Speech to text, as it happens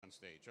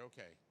stage.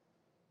 Okay.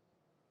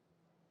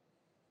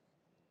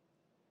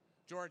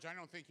 George, I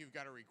don't think you've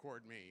got to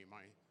record me.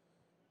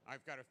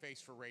 I've got a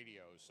face for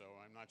radio, so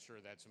I'm not sure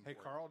that's Hey,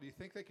 important. Carl, do you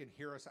think they can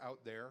hear us out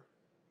there?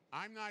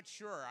 I'm not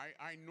sure.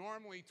 I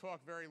normally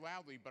talk very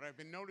loudly, but I've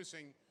been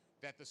noticing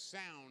that the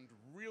sound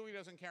really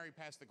doesn't carry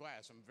past the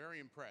glass. I'm very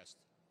impressed.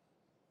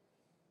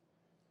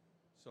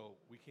 So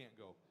we can't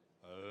go,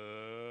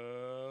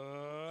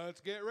 let's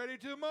get ready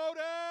to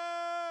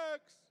Modex!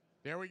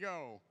 There we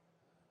go.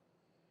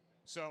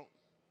 So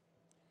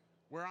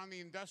we're on the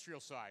industrial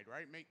side,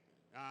 right?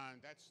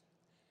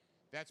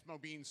 That's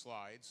Mobeen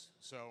slides.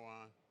 So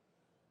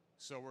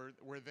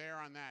we're there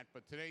on that.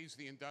 But today's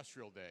the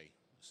industrial day.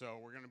 So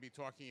we're going to be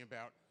talking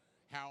about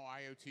how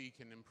IoT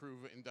can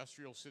improve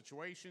industrial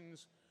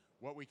situations,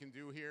 what we can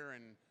do here,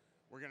 and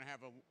we're going to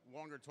have a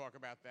longer talk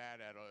about that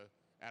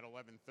at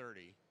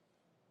 11:30.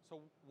 So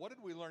what did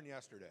we learn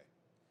yesterday?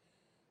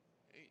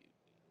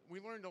 We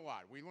learned a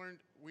lot. We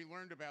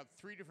learned about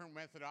 3 different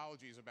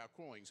methodologies about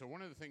cooling. So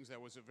one of the things that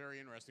was very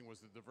interesting was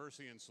the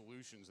diversity in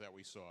solutions that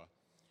we saw.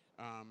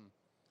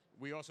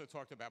 We also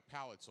talked about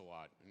pallets a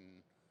lot,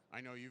 and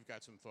I know you've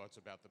got some thoughts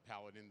about the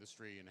pallet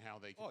industry and how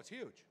they can... Oh, it's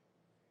huge.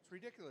 It's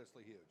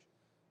ridiculously huge.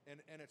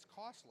 And it's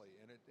costly.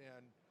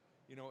 And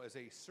you know, as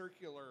a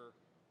circular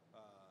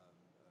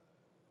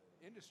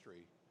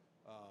industry,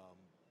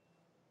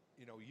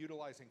 you know,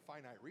 utilizing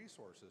finite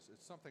resources,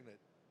 it's something that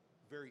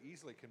very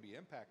easily can be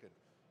impacted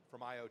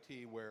from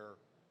IoT, where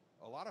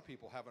a lot of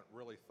people haven't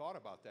really thought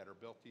about that or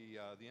built the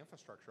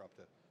infrastructure up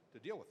to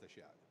deal with this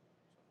yet.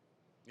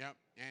 Yep,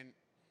 and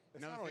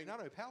it's not only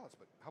pallets,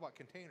 but how about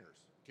containers?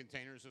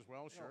 Containers as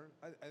well, sure.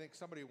 You know, I think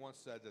somebody once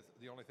said that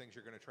the only things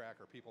you're going to track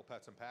are people,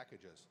 pets, and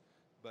packages.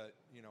 But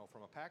you know,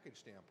 from a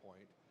package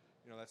standpoint,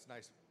 you know, that's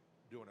nice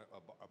doing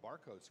a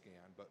barcode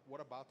scan. But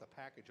what about the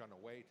package on the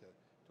way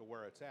to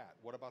where it's at?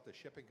 What about the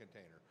shipping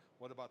container?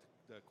 What about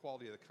the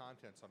quality of the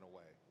contents on the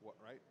way?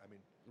 Right? I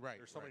mean,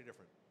 there's so many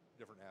different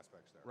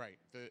aspects there. Right.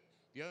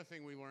 The other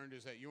thing we learned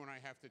is that you and I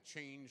have to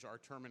change our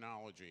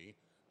terminology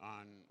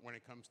on when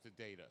it comes to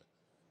data.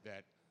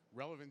 That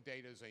relevant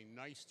data is a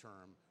nice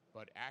term,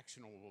 but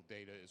actionable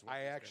data is what...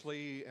 I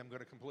actually am going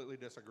to completely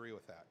disagree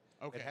with that.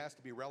 Okay. It has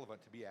to be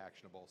relevant to be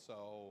actionable.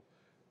 So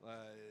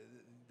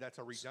that's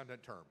a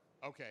redundant term.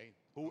 Okay.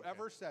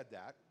 Whoever said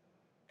that,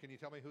 can you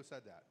tell me who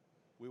said that?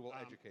 We will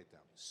educate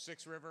them.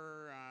 Six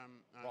River...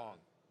 Wrong.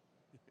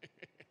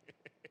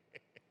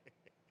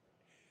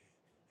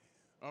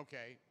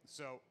 Okay,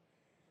 so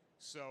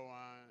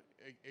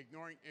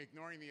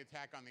ignoring the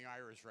attack on the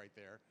Irish right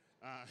there,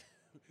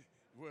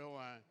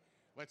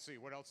 let's see,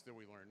 what else did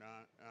we learn?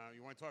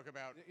 You want to talk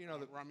about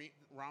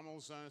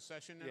Rommel's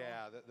session?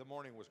 Yeah, the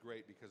morning was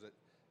great because it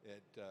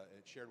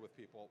shared with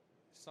people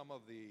some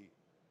of the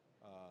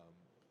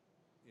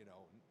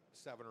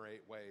 7 or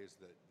 8 ways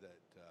that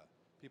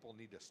people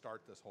need to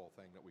start this whole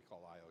thing that we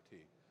call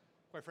IoT.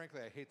 Quite frankly,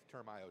 I hate the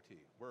term IoT.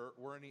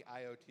 We're in the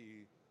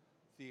IoT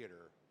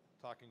theater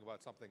talking about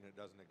something that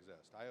doesn't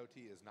exist.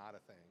 IoT is not a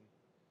thing.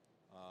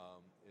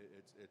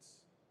 It's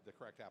the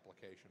correct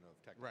application of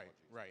technology.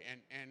 Right.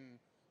 And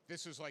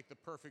this is like the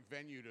perfect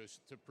venue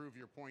to prove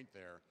your point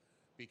there,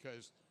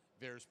 because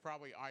there's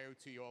probably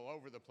IoT all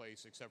over the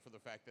place, except for the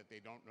fact that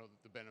they don't know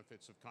the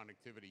benefits of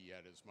connectivity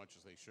yet as much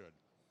as they should.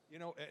 You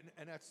know,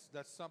 and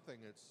that's something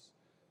that's,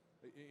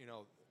 you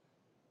know,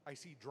 I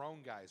see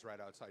drone guys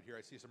right outside here.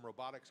 I see some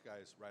robotics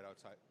guys right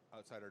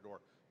outside our door.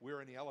 We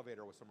were in the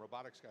elevator with some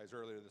robotics guys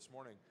earlier this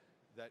morning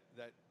that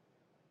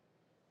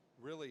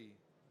really,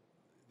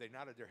 they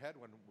nodded their head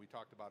when we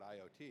talked about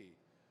IoT,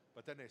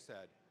 but then they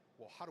said,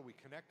 well, how do we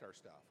connect our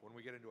stuff? When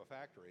we get into a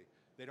factory,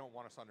 they don't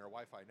want us on their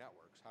Wi-Fi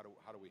networks. How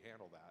do we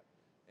handle that?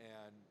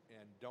 And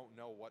don't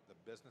know what the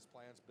business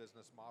plans,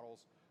 business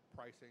models,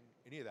 pricing,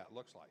 any of that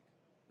looks like.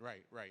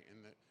 Right.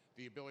 And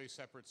the ability to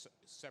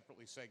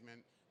separately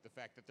segment, the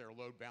fact that there are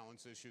load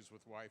balance issues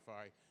with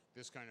Wi-Fi,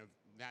 this kind of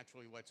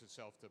naturally lets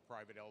itself to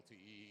private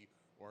LTE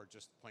or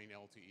just plain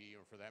LTE,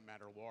 or for that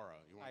matter, LoRa.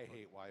 I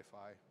hate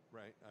Wi-Fi,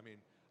 right? I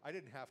mean, I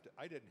didn't have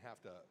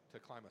to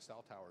climb a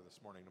cell tower this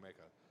morning to make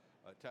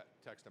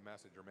text a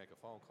message or make a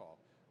phone call.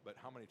 But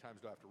how many times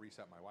do I have to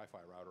reset my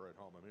Wi-Fi router at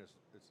home? I mean,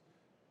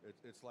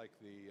 it's like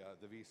the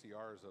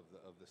VCRs of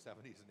the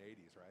 70s and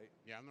 80s, right?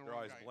 Yeah, they're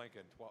always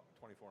blinking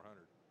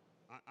 2400.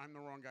 I'm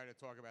the wrong guy to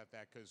talk about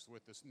that, because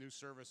with this new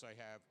service I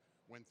have,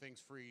 when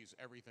things freeze,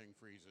 everything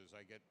freezes.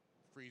 I get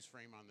freeze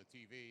frame on the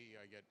TV.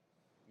 I get,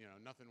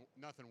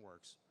 nothing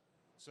works.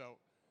 So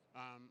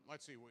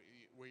let's see.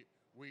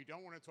 We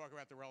don't want to talk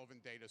about the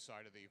relevant data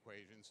side of the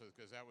equation,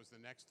 because that was the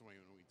next one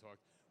when we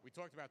talked. We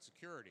talked about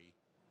security,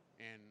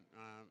 and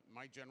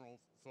my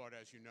general thought,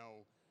 as you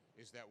know,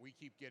 is that we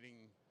keep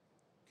getting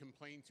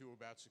complained to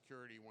about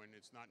security when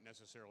it's not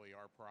necessarily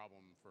our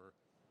problem for,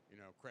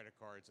 credit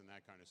cards and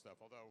that kind of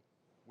stuff. Although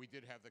we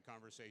did have the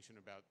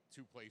conversation about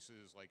 2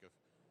 places, like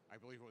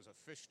I believe it was a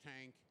fish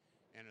tank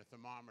and a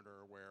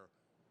thermometer, where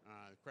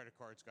credit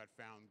cards got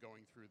found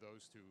going through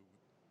those two.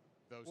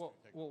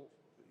 Well,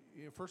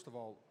 first of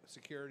all,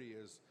 security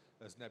is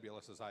as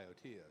nebulous as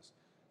IoT is.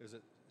 Is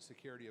it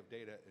security of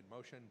data in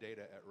motion,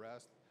 data at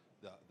rest,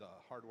 the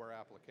hardware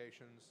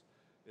applications?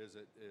 Is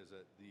it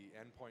the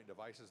endpoint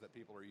devices that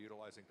people are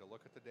utilizing to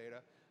look at the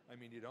data? I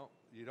mean, you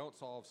don't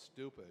solve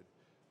stupid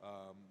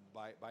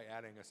by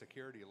adding a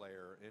security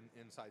layer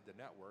inside the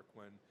network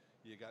when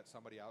you got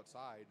somebody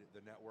outside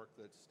the network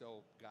that's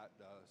still got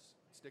a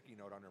sticky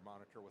note on their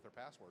monitor with their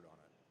password on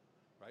it,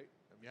 right?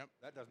 I mean, Yep.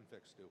 That doesn't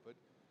fix stupid.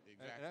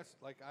 Exactly. And that's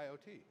like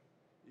IoT.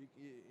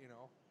 You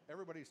know,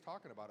 everybody's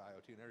talking about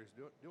IoT and everybody's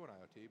doing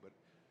IoT, but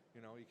you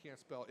know, you can't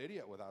spell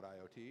idiot without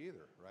IoT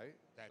either, right?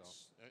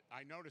 That's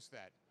I noticed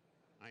that.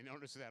 I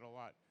noticed that a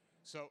lot.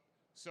 So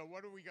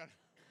what do we got?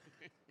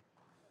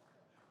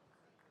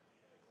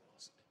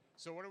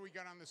 So what do we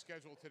got on the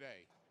schedule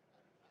today?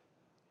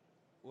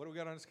 What do we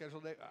got on the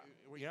schedule today?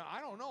 we- You know, I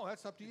don't know.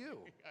 That's up to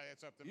you.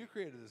 It's up to me. You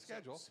created the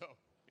schedule.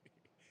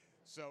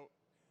 So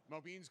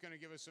Mobeen's going to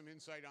give us some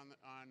insight on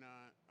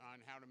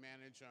how to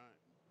manage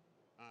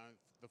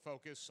the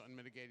focus on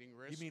mitigating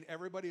risk. You mean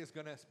everybody is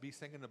going to be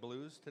singing the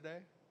blues today?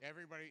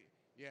 Everybody?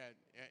 Yeah.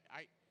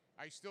 I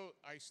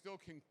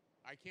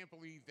can't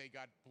believe they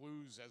got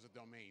blues as a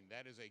domain.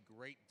 That is a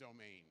great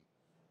domain.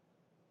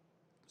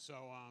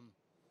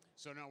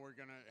 So no, we're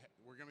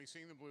gonna be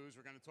seeing the blues.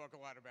 We're gonna talk a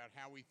lot about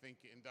how we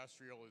think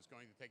industrial is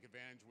going to take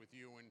advantage with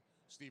you and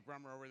Steve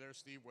Brummer over there.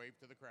 Steve, wave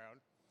to the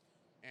crowd.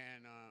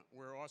 And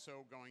we're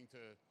also going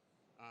to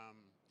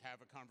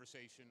have a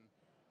conversation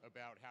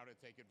about how to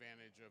take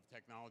advantage of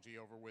technology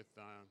over with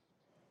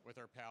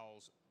our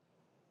pals.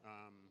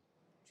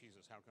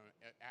 Jesus, how come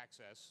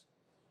Access?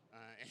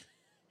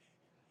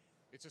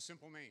 It's a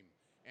simple name.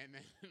 And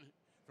then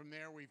from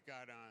there, we've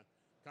got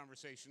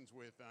conversations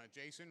with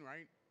Jason,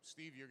 right?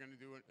 Steve, you're going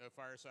to do a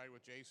fireside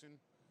with Jason,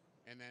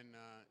 and then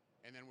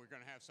we're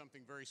going to have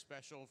something very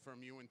special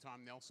from you and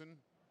Tom Nelson.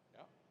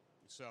 Yeah.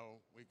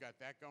 So we've got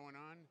that going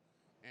on,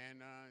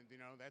 and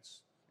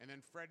and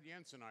then Fred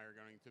Jens and I are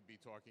going to be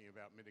talking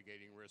about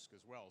mitigating risk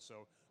as well.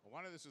 So a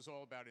lot of this is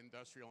all about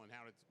industrial and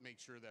how to make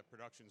sure that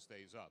production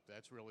stays up.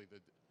 That's really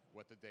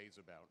what the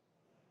day's about.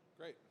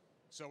 Great.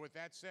 So with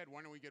that said,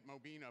 why don't we get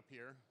Mobeen up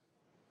here?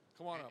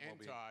 Come on up, and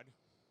Mobeen. Todd.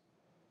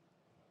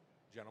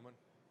 Gentlemen.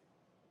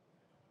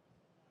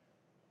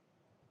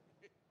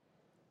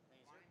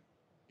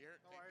 Here,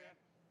 How take are that.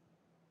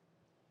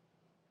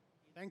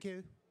 Thank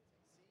you.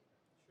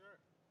 Sure.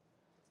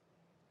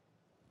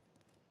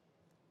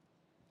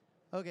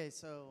 Okay,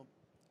 so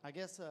I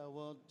guess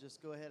we'll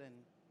just go ahead and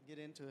get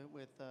into it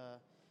with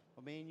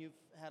Mobeen. You've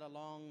had a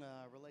long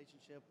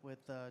relationship with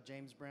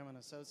James Bremen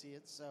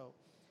Associates, so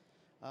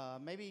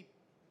maybe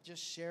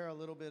just share a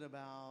little bit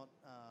about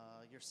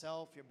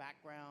yourself, your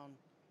background,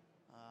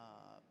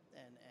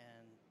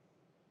 and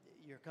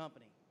your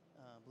company,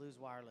 Blues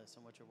Wireless,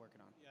 and what you're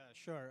working on. Yeah,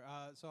 sure.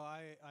 So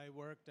I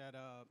worked at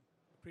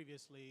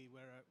previously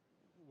where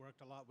I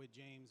worked a lot with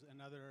James.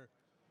 Another,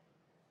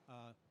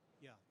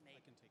 yeah, I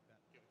can take that.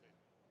 Give it to you.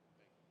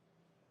 Thank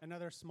you.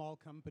 Another small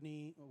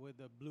company with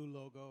a blue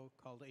logo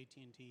called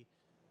AT&T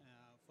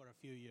for a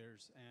few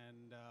years,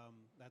 and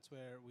that's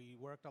where we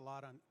worked a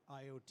lot on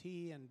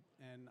IoT and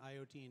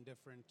IoT in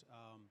different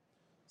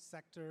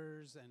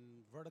sectors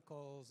and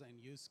verticals and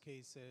use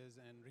cases,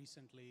 and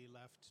recently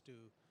left to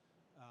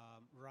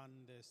run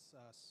this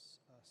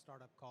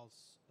startup called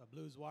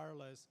Blues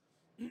Wireless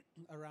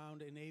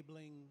around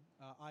enabling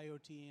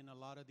IoT in a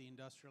lot of the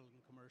industrial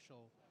and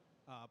commercial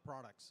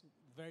products.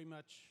 Very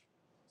much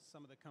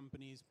some of the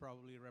companies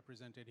probably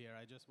represented here.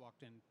 I just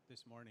walked in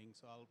this morning,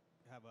 so I'll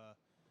have a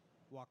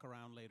walk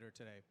around later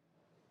today.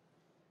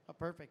 Oh,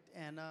 perfect.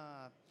 And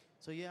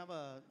so you have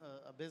a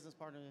business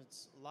partner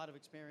that's a lot of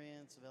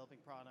experience developing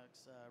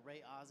products.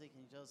 Ray Ozzie,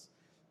 can you tell us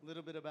a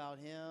little bit about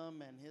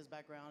him and his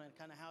background and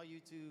kind of how you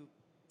two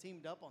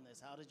teamed up on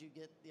this? How did you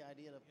get the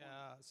idea to?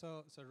 Yeah,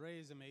 so Ray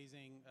is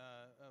amazing.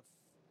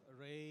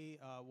 Ray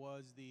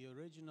was the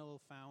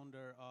original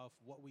founder of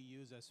what we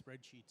use as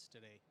spreadsheets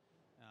today,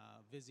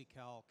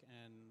 VisiCalc,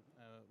 and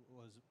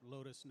was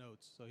Lotus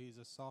Notes. So he's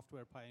a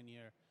software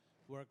pioneer.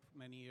 Worked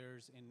many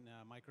years in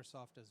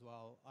Microsoft as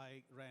well.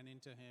 I ran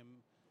into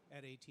him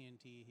at AT&T.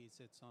 He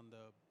sits on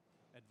the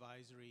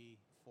advisory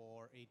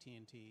for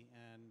AT&T,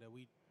 and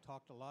we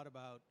talked a lot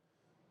about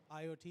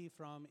IoT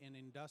from an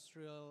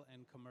industrial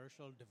and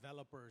commercial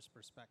developer's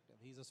perspective.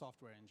 He's a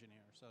software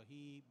engineer, so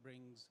he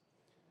brings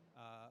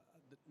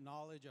the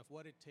knowledge of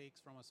what it takes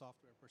from a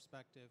software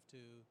perspective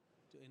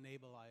to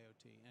enable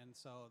IoT. And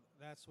so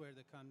that's where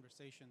the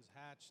conversations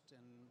hatched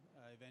and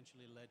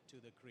eventually led to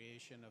the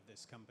creation of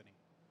this company.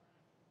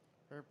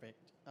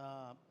 Perfect.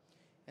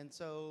 And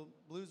so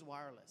Blues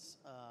Wireless,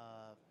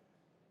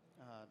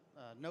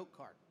 note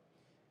card.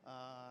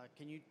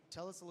 Can you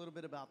tell us a little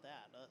bit about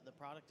that, the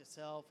product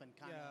itself, and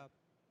kind of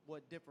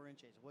what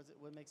differentiates it?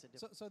 What makes it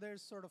different? So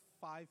there's sort of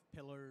 5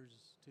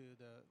 pillars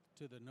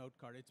to the note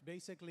card. It's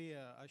basically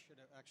I should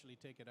actually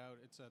take it out.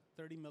 It's a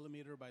 30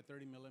 millimeter by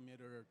 30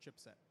 millimeter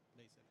chipset.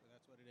 Basically,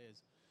 that's what it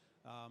is.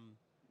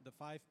 The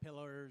 5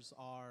 pillars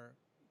are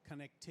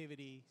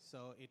connectivity.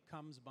 So it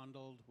comes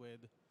bundled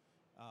with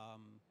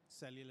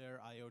cellular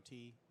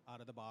IoT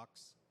out of the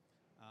box.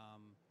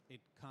 It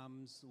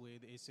comes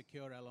with a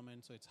secure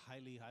element, so it's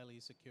highly,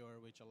 highly secure,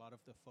 which a lot of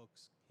the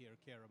folks here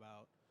care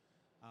about.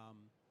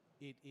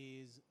 It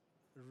is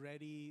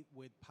ready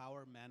with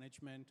power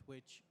management,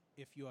 which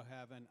if you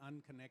have an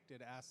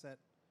unconnected asset,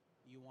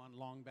 you want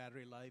long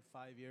battery life,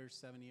 5 years,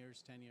 7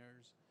 years, 10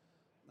 years.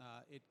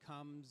 It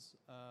comes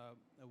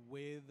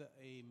with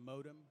a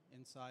modem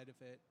inside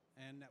of it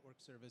and network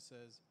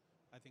services.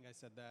 I think I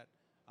said that.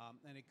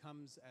 And it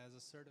comes as a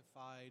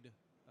certified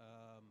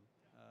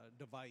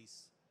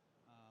device.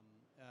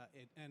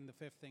 And the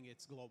fifth thing,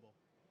 it's global.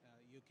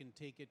 You can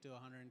take it to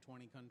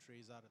 120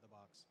 countries out of the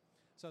box.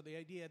 So the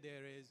idea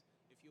there is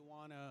if you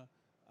want to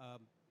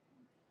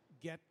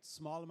get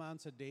small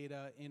amounts of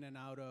data in and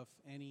out of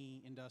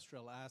any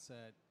industrial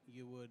asset,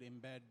 you would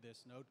embed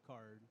this node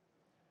card.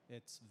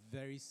 It's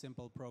very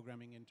simple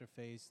programming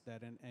interface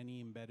that any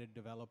embedded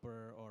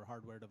developer or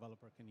hardware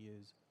developer can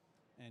use,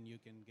 and you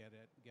can get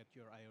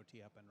your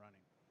IoT up and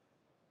running.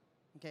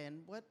 Okay,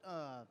 and what?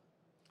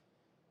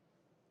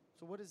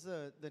 So what is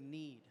the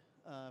need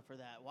for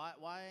that?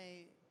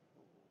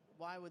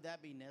 Why would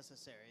that be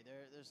necessary?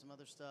 There's some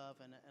other stuff,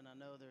 and I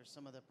know there's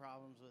some of the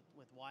problems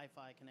with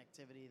Wi-Fi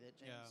connectivity that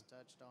James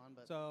touched on.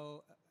 But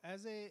so,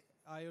 as a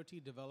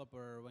IoT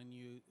developer, when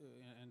you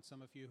and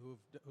some of you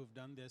who've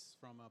done this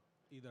from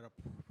either a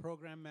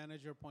program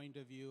manager point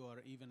of view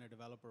or even a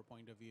developer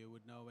point of view,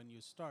 would know when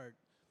you start,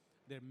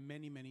 there are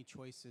many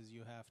choices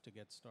you have to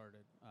get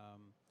started.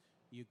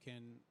 You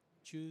can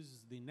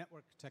choose the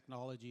network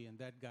technology, and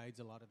that guides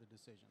a lot of the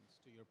decisions.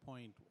 To your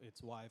point, it's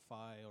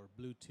Wi-Fi or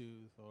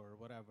Bluetooth or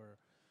whatever,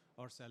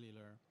 or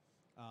cellular.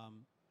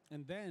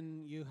 And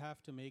then you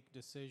have to make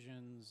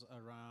decisions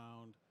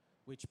around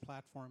which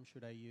platform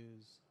should I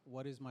use,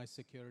 what is my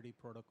security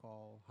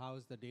protocol, how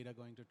is the data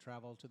going to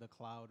travel to the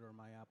cloud or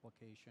my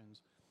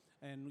applications,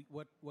 and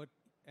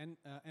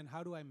and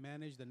how do I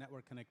manage the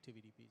network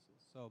connectivity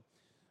pieces. So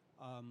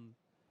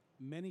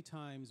many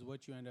times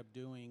what you end up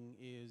doing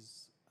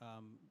is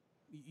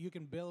you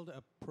can build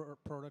a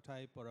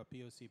prototype or a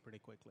POC pretty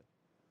quickly.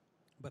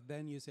 But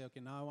then you say, okay,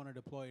 now I want to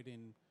deploy it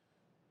in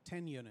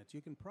 10 units.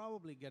 You can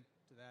probably get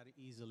to that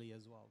easily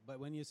as well.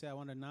 But when you say, I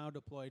want to now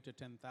deploy it to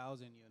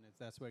 10,000 units,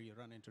 that's where you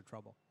run into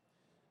trouble.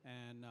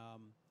 And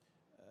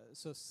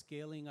so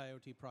scaling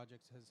IoT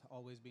projects has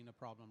always been a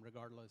problem,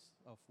 regardless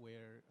of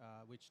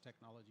which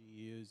technology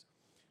you use.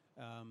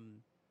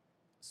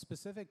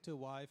 Specific to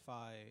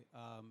Wi-Fi,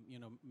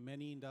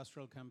 many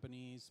industrial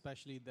companies,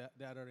 especially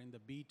that are in the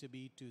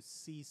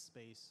B2B2C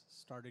space,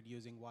 started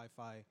using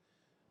Wi-Fi,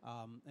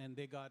 and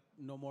they got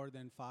no more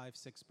than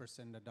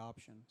 5-6%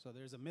 adoption. So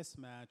there's a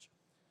mismatch.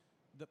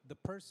 The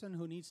person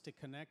who needs to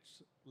connect,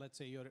 let's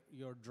say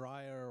your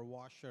dryer or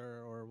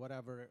washer or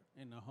whatever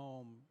in a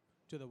home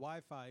to the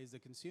Wi-Fi is the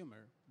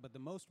consumer, but the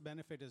most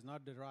benefit is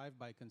not derived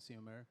by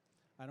consumer.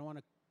 I don't want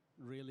to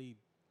really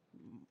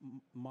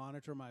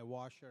monitor my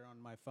washer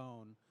on my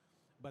phone,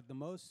 but the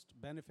most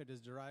benefit is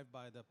derived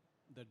by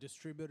the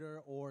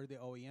distributor or the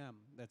OEM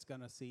that's going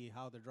to see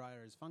how the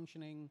dryer is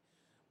functioning,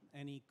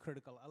 any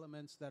critical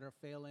elements that are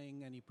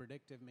failing, any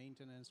predictive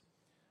maintenance.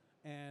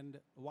 And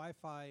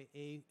Wi-Fi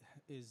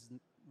is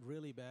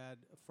really bad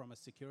from a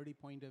security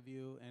point of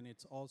view, and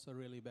it's also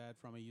really bad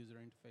from a user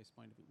interface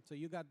point of view. So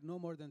you got no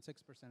more than 6%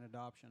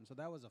 adoption, so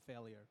that was a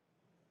failure.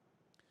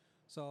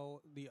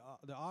 So the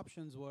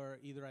options were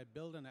either I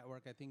build a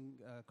network. I think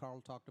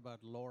Carl talked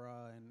about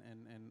LoRa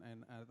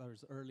and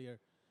others earlier.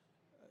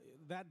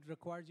 That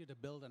requires you to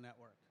build a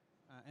network,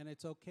 and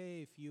it's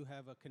okay if you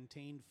have a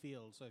contained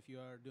field. So if you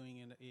are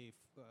doing a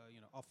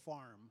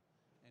farm,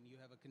 and you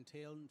have a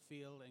contained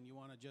field, and you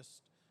want to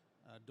just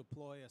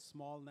deploy a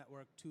small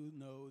network, 2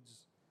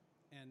 nodes,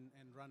 and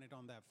run it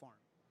on that farm.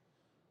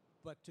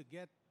 But to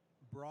get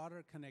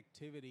broader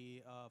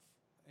connectivity of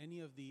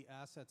any of the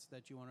assets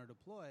that you want to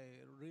deploy,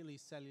 really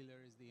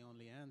cellular is the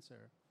only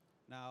answer.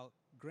 Now,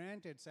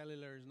 granted,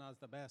 cellular is not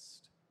the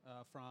best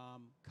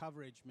from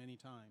coverage many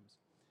times,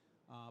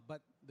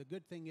 but the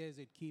good thing is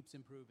it keeps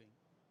improving.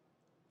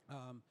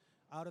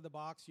 Out of the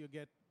box, you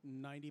get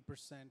 90%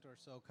 or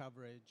so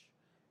coverage.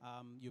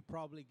 You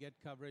probably get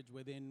coverage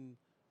within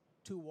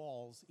 2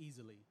 walls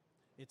easily.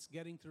 It's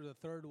getting through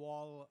the 3rd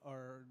wall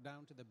or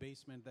down to the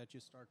basement that you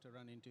start to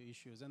run into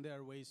issues, and there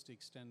are ways to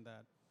extend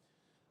that.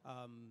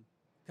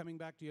 Coming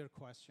back to your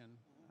question,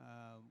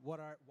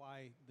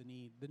 why the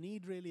need? The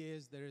need really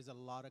is there is a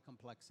lot of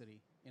complexity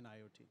in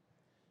IoT,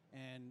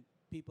 and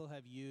people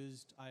have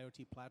used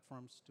IoT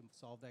platforms to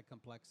solve that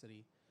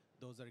complexity.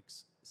 Those are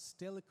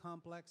still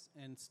complex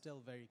and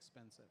still very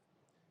expensive.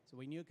 So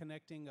when you're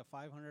connecting a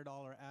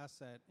 $500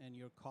 asset and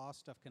your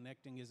cost of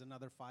connecting is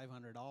another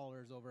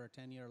 $500 over a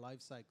 10-year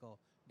life cycle,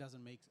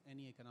 doesn't make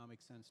any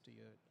economic sense to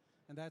you.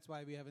 And that's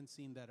why we haven't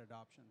seen that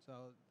adoption.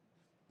 So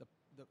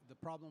the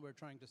problem we're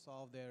trying to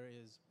solve there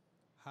is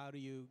how do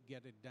you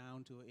get it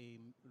down to a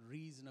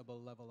reasonable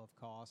level of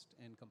cost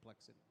and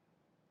complexity?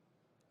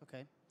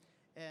 Okay.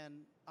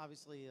 And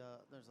obviously,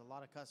 there's a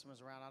lot of customers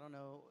around. I don't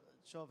know,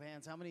 show of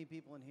hands, how many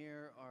people in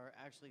here are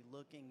actually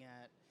looking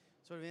at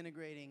sort of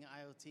integrating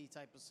IoT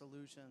type of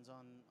solutions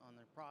on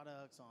their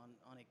products,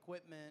 on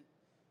equipment?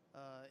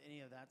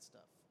 any of that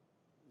stuff?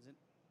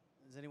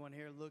 Is anyone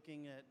here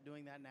looking at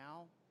doing that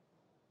now?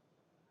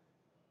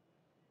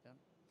 Yeah.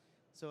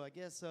 So I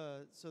guess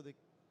so the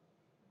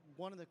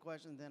one of the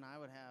questions then I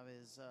would have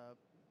is,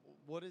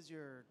 what is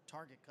your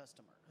target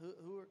customer?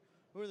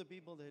 Who are the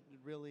people that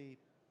really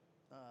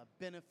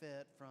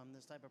benefit from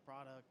this type of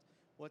product?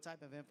 What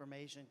type of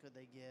information could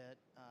they get,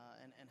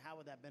 and how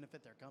would that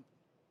benefit their company?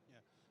 Yeah.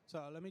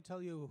 So let me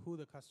tell you who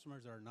the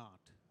customers are not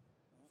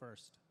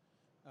first.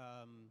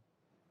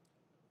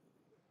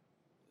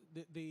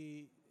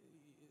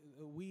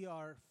 We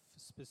are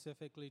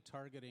specifically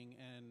targeting,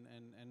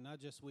 and not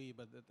just we,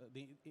 but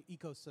the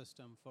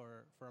ecosystem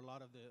for a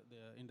lot of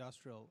the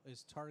industrial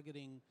is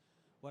targeting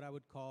what I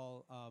would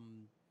call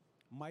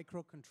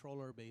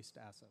microcontroller-based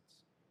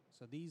assets.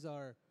 So these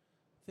are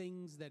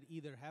things that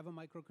either have a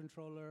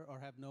microcontroller or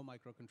have no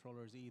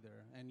microcontrollers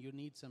either, and you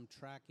need some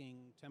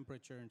tracking,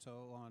 temperature, and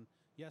so on.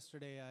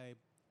 Yesterday, I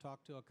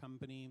talked to a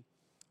company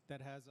that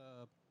has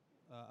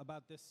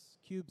about this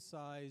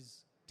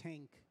cube-size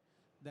tank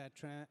that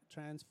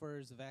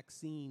transfers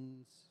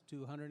vaccines to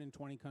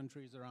 120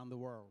 countries around the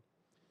world,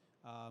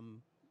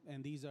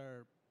 and these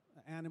are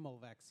animal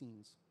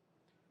vaccines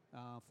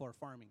for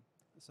farming.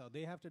 So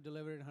they have to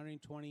deliver it in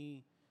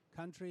 120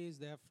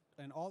 countries.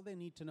 And all they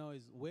need to know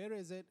is where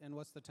is it and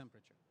what's the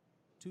temperature.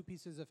 2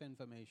 pieces of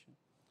information.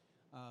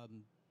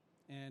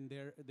 And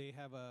they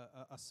have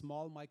a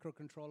small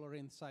microcontroller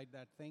inside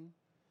that thing,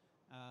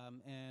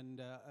 and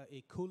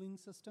a cooling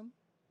system,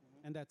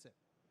 and that's it.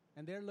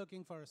 And they're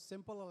looking for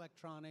simple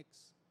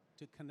electronics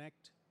to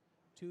connect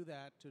to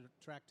that to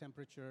track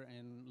temperature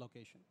and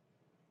location.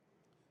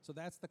 So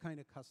that's the kind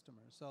of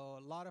customer. So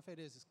a lot of it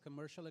is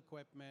commercial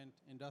equipment,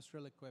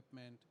 industrial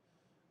equipment,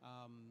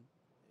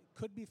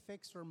 could be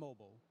fixed or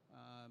mobile.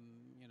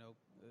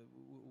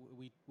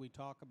 We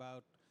talk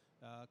about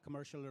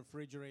commercial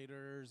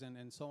refrigerators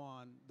and so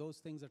on. Those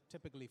things are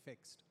typically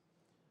fixed.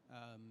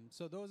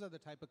 So those are the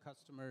type of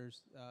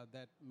customers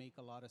that make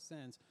a lot of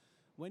sense.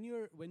 When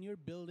you're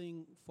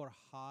building for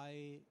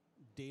high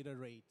data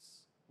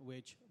rates,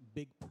 which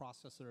big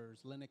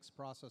processors, Linux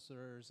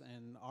processors,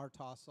 and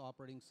RTOS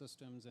operating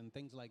systems and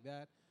things like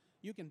that,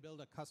 you can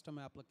build a custom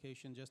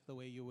application just the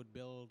way you would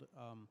build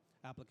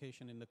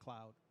application in the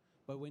cloud.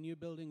 But when you're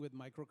building with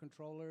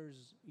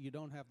microcontrollers, you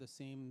don't have the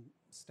same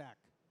stack.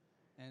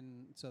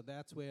 And so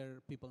that's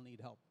where people need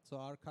help. So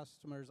our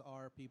customers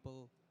are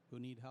people who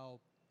need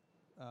help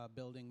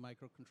building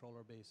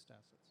microcontroller-based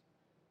assets.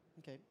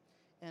 Okay.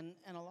 And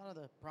a lot of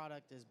the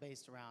product is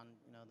based around,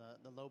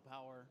 the low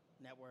power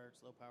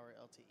networks, low power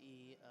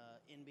LTE,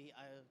 NB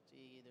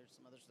IoT. There's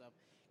some other stuff.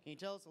 Can you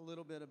tell us a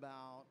little bit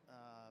about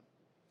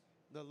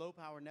the low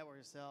power network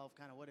itself?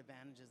 Kind of what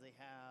advantages they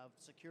have?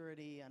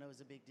 Security, I know,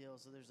 is a big deal.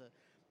 So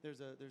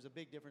there's a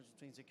big difference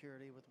between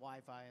security with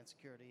Wi-Fi and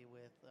security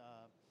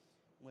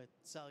with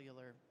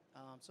cellular.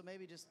 So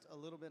maybe just a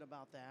little bit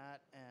about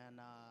that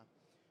and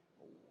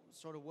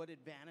sort of what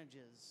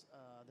advantages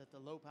that the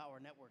low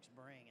power networks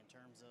bring in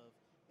terms of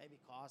maybe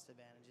cost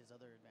advantages,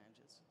 other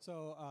advantages.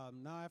 So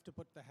now I have to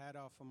put the hat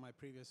off on my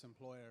previous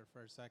employer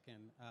for a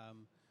second.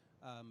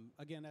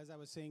 Again, as I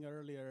was saying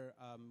earlier,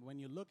 when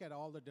you look at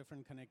all the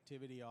different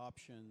connectivity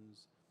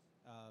options,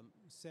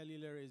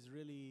 cellular is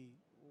really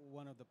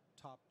one of the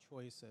top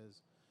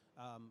choices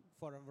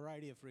for a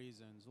variety of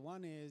reasons.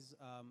 One is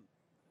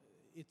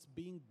it's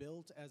being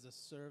built as a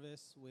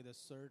service with a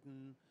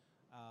certain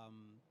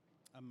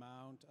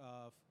amount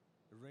of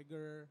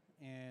rigor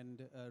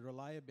and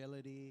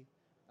reliability.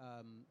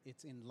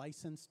 It's in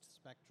licensed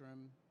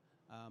spectrum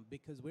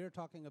because we're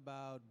talking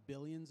about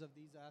billions of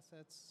these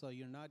assets. So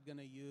you're not going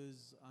to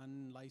use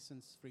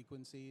unlicensed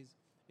frequencies.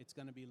 It's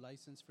going to be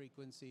licensed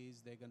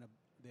frequencies. They're going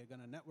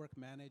to network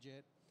manage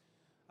it.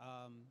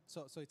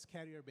 So it's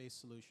carrier-based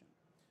solution.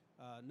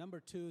 Number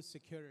 2,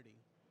 security.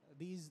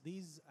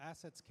 These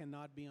assets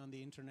cannot be on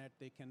the internet.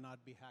 They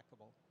cannot be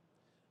hackable.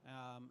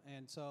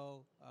 And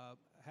so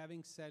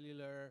having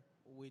cellular,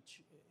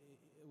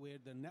 where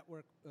the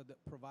network the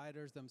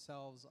providers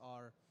themselves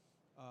are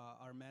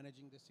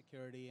managing the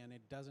security, and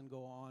it doesn't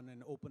go on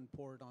an open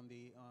port on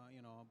the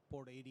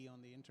port 80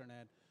 on the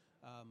internet,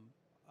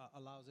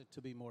 allows it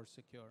to be more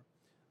secure.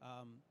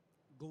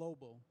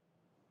 Global.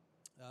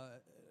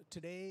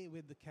 Today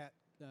with the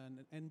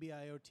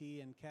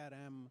NB-IoT and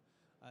Cat-M,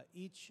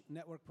 each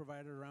network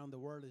provider around the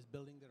world is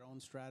building their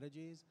own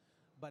strategies,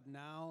 but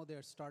now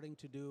they're starting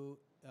to do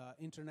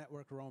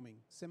inter-network roaming.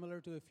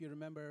 Similar to, if you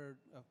remember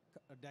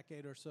a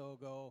decade or so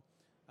ago,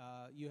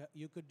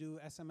 you could do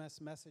SMS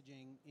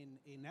messaging in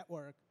a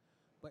network,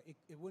 but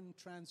it wouldn't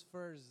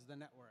transfers the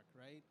network,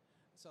 right?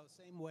 So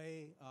same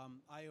way,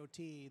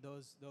 IoT,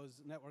 those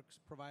networks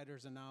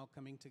providers are now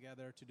coming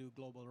together to do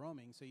global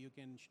roaming. So you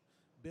can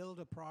build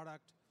a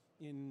product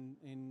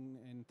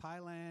in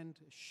Thailand,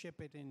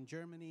 ship it in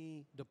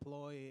Germany,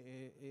 deploy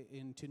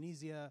in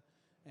Tunisia,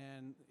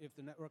 and if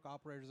the network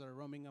operators are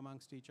roaming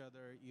amongst each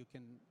other, you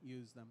can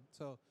use them.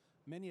 So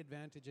many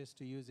advantages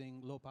to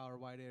using low-power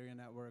wide area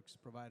networks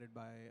provided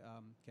by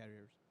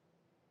carriers.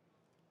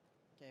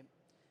 Okay.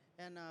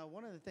 And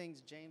one of the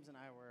things James and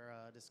I were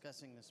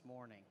discussing this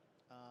morning,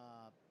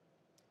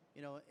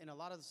 you know, in a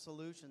lot of the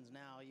solutions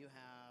now, you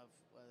have,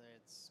 whether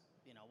it's,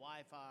 you know,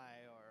 Wi-Fi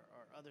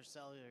or other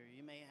cellular,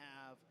 you may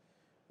have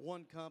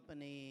one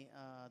company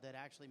that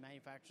actually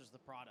manufactures the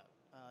product.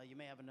 You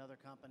may have another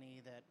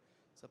company that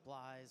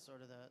supplies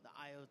sort of the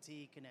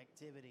IoT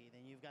connectivity.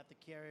 Then you've got the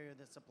carrier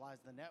that supplies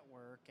the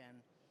network. And,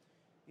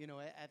 you know,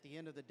 at the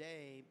end of the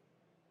day,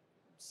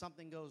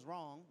 something goes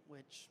wrong,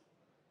 which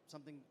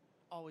something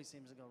always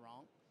seems to go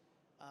wrong.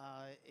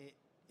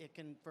 It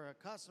can, for a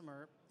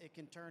customer, it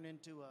can turn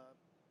into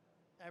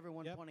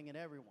everyone Yep. pointing at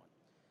everyone.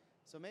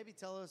 So maybe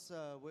tell us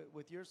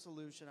with your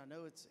solution. I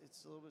know it's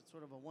a little bit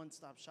sort of a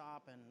one-stop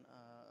shop and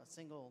a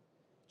single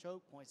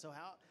choke point. So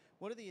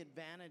what are the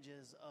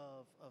advantages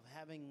of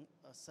having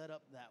a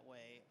setup that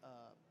way?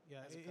 Yeah,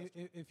 as a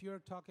customer? if you're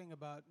talking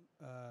about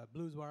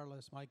Blues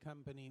Wireless, my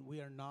company,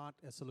 we are not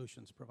a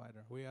solutions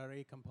provider. We are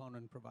a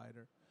component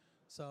provider.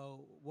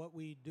 So what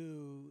we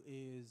do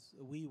is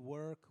we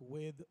work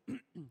with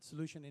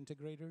solution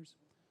integrators,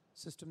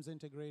 systems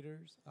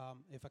integrators.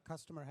 If a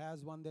customer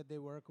has one that they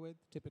work with,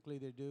 typically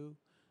they do,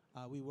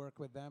 we work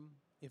with them.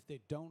 If they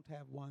don't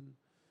have one,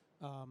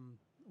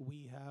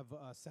 we have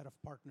a set of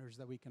partners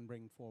that we can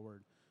bring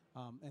forward.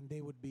 And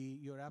they would be,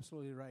 you're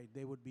absolutely right,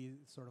 they would be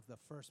sort of the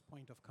first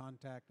point of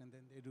contact, and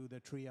then they do the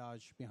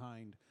triage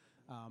behind.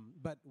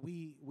 But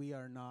we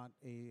are not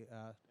a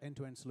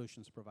end-to-end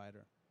solutions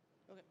provider.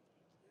 Okay.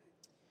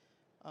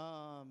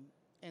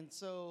 And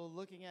so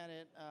looking at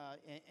it,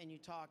 and you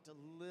talked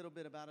a little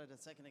bit about it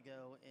a second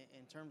ago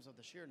in terms of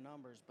the sheer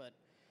numbers, but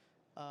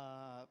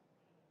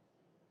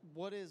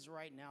what is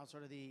right now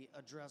sort of the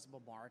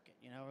addressable market?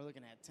 You know, we're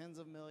looking at tens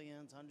of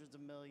millions, hundreds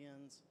of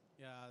millions.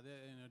 Yeah,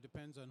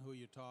 depends on who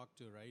you talk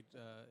to, right?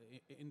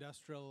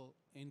 Industrial,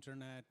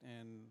 internet,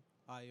 and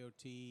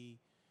IoT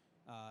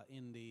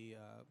in the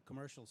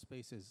commercial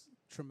space is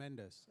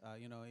tremendous.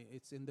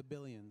 It's in the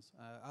billions.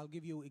 I'll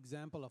give you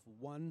example of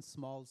one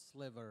small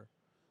sliver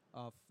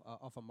of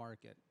a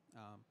market.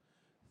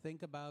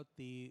 Think about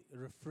the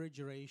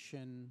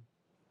refrigeration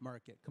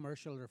market,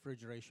 commercial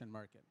refrigeration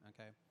market.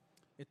 Okay,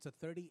 it's a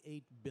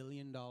 $38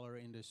 billion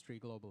industry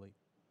globally.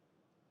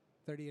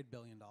 $38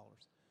 billion.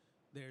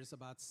 There's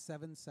about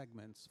 7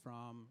 segments,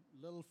 from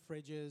little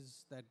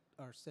fridges that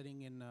are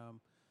sitting in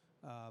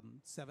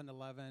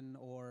 7-Eleven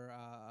or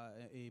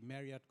a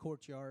Marriott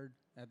Courtyard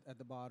at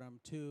the bottom,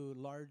 to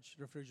large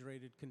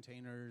refrigerated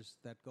containers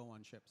that go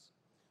on ships.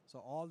 So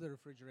all the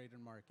refrigerated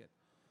market.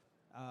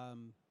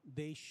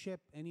 They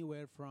ship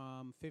anywhere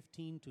from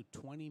 15 to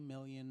 20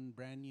 million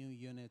brand new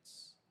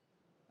units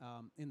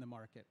in the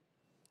market.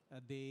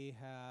 They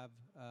have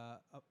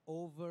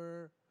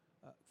over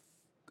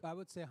I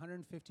would say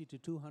 150 to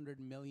 200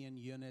 million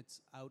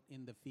units out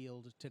in the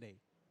field today,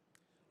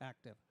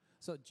 active.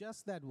 So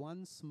just that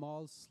one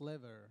small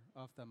sliver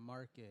of the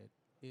market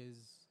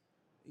is,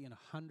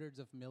 hundreds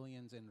of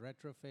millions in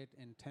retrofit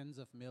and tens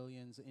of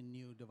millions in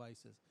new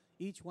devices.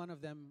 Each one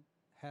of them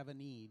have a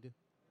need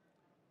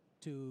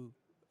to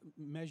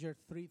measure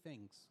 3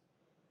 things.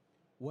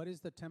 What is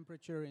the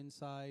temperature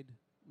inside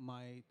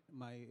my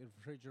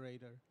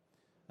refrigerator?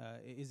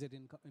 Is it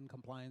in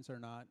compliance or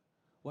not?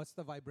 What's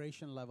the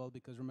vibration level?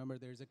 Because remember,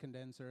 there's a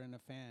condenser and a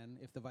fan.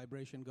 If the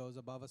vibration goes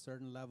above a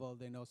certain level,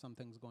 they know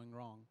something's going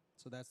wrong.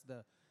 So that's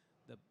the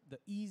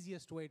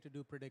easiest way to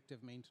do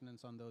predictive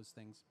maintenance on those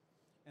things.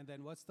 And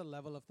then what's the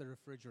level of the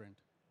refrigerant?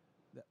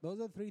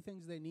 Those are 3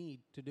 things they need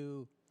to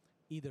do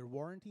either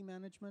warranty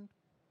management,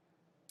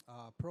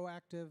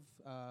 proactive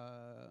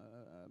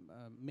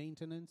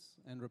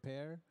maintenance and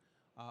repair,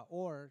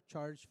 or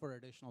charge for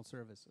additional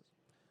services.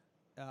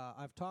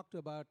 I've talked to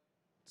about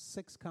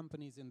 6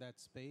 companies in that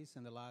space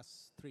in the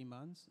last 3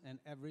 months, and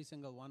every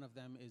single one of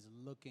them is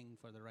looking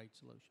for the right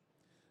solution.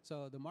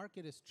 So the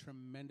market is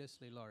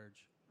tremendously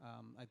large.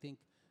 I think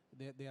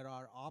there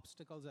are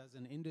obstacles as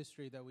an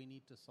industry that we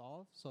need to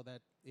solve so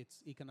that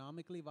it's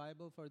economically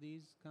viable for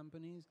these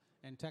companies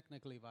and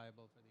technically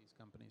viable for these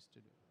companies to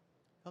do.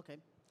 Okay.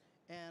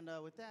 And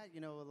with that,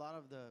 a lot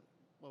of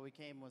what we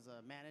came was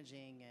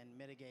managing and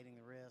mitigating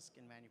the risk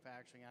in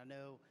manufacturing.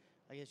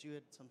 I guess you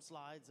had some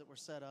slides that were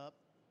set up.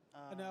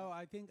 No,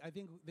 I think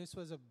this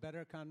was a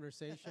better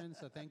conversation,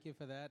 so thank you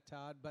for that,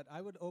 Todd. But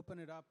I would open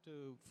it up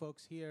to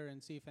folks here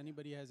and see if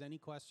anybody has any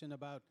question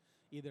about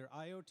either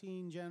IoT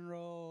in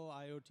general,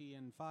 IoT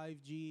and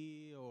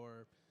 5G,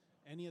 or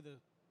any of the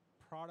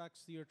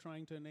products you're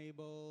trying to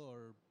enable,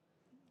 or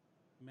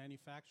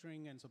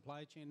manufacturing and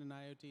supply chain in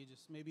IoT.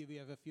 Just maybe we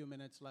have a few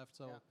minutes left,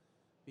 so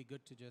be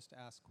good to just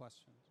ask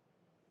questions.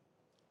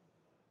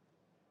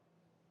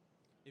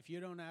 If you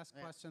don't ask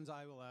questions,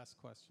 I will ask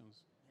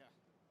questions.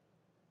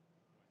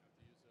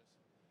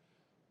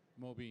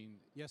 Mobeen,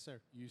 Yes, sir.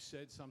 you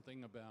said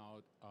something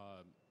about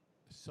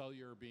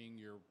cellular being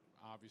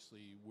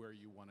obviously where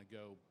you want to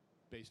go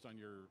based on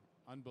your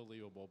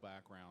unbelievable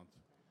background.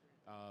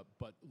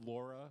 But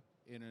LoRa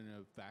in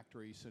a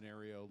factory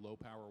scenario, low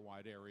power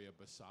wide area,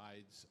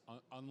 besides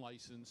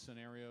unlicensed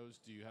scenarios,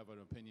 do you have an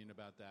opinion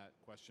about that?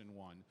 Question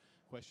 1.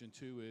 Question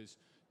 2 is,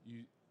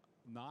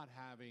 not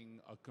having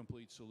a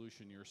complete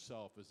solution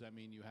yourself, does that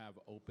mean you have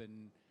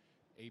open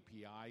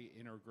API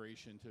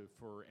integration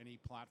for any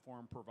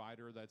platform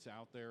provider that's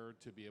out there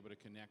to be able to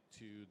connect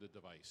to the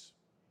device?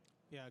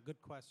 Yeah,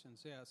 good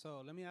questions. Yeah,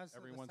 so let me answer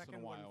Every the once in a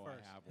second one while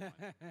first. I have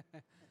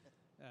one.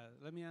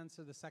 Let me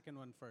answer the second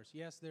one first.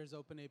 Yes, there's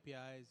open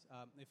APIs.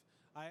 If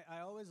I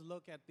always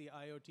look at the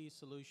IoT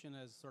solution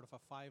as sort of a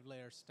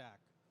 5-layer stack.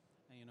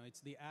 And, it's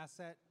the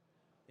asset,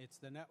 it's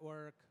the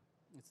network,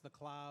 it's the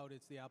cloud,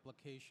 it's the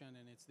application,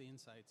 and it's the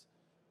insights.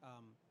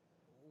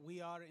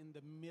 We are in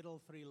the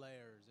middle 3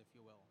 layers, if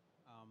you will.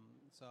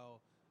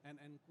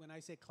 And when I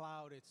say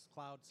cloud, it's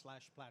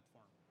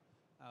cloud/platform.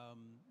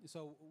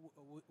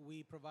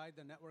 We provide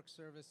the network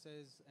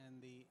services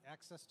and the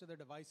access to the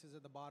devices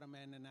at the bottom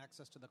end and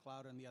access to the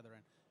cloud on the other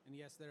end. And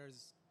yes,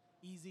 there's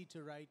easy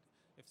to write.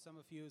 If some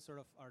of you sort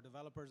of are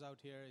developers out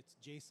here, it's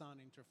JSON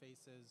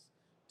interfaces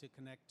to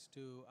connect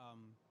to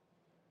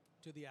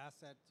the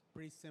asset.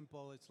 Pretty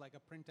simple. It's like a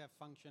printf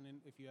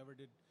function if you ever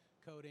did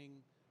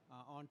coding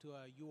onto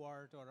a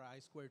UART or a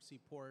I2C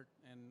port,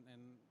 and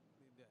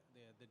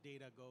the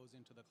data goes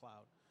into the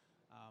cloud.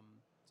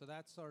 So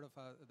that's sort of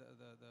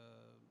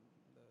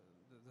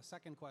the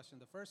second question.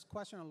 The first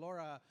question on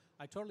LoRa,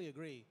 I totally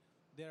agree.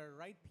 There are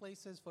right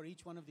places for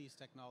each one of these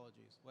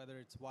technologies, whether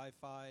it's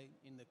Wi-Fi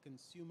in the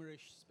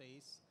consumerish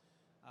space,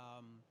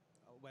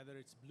 whether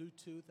it's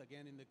Bluetooth,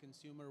 again, in the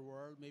consumer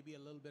world, maybe a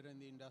little bit in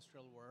the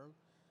industrial world.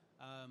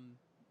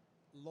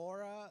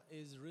 LoRa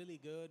is really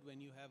good when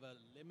you have a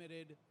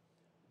limited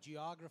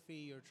geography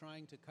you're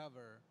trying to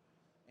cover,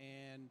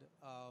 and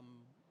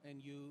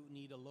you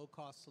need a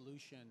low-cost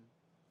solution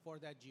for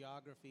that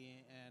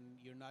geography, and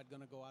you're not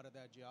going to go out of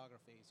that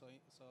geography.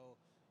 So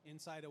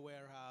inside a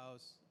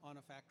warehouse, on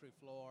a factory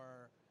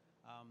floor,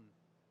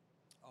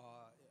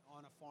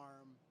 on a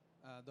farm,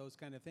 those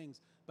kind of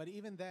things. But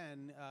even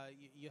then,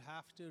 you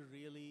have to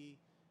really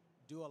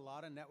do a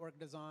lot of network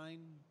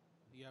design.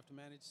 You have to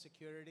manage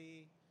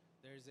security.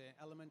 There's an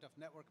element of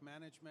network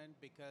management,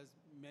 because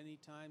many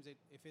times,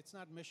 if it's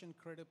not mission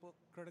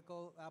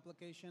critical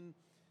application,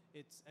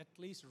 it's at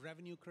least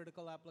revenue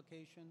critical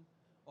application,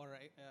 or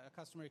a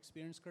customer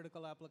experience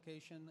critical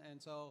application,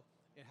 and so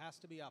it has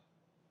to be up.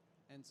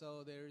 And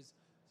so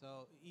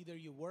either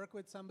you work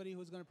with somebody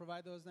who's going to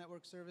provide those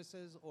network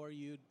services, or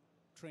you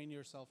train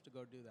yourself to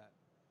go do that.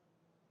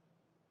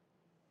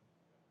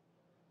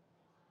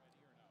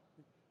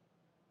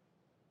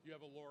 Do you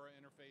have a LoRa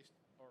interface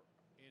or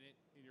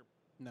in your?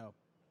 No.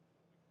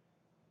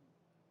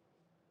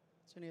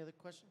 Is there any other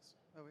questions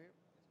over here?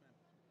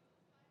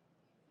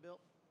 Bill?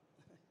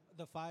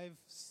 The 5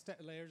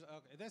 layers,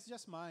 okay, that's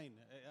just mine.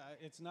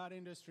 It's not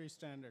industry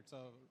standard,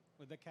 so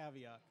with the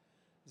caveat.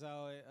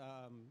 So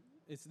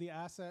it's the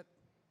asset,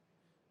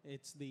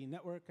 it's the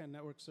network and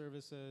network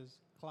services,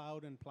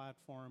 cloud and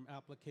platform,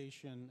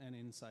 application, and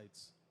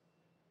insights.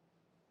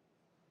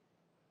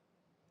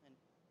 And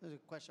there's a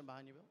question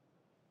behind you, Bill.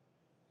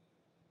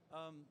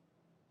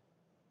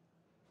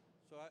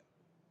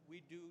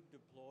 We do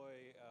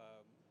deploy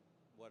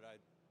what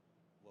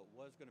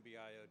was going to be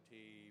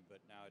IoT, but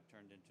now it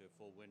turned into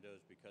full Windows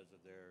because of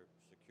their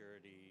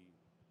security,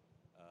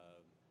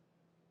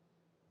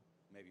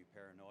 maybe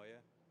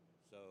paranoia.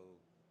 So,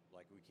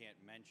 like, we can't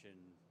mention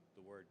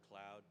the word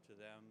cloud to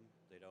them.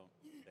 They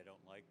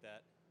don't like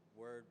that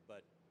word.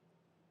 But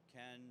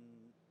can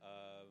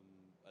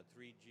a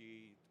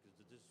 3G, because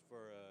this is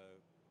for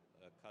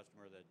a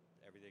customer that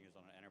everything is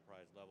on an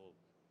enterprise level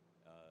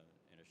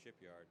in a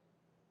shipyard.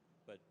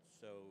 But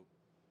so,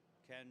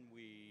 can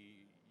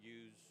we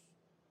use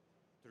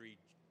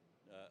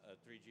a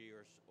 3G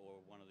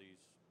or one of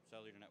these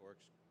cellular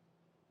networks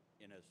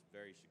in a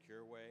very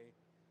secure way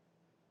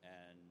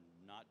and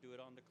not do it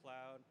on the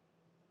cloud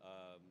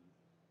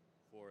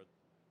for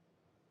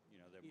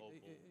their mobile?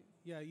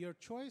 Yeah, your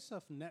choice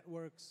of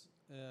networks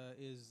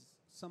is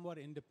somewhat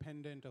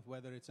independent of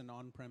whether it's an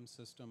on-prem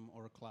system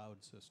or a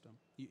cloud system.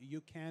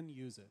 You can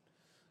use it.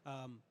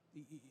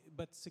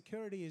 But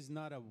security is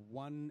not a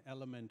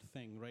one-element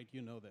thing, right?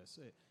 You know this.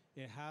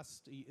 It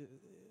has to,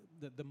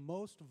 the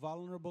most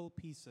vulnerable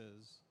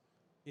pieces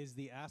is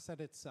the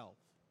asset itself.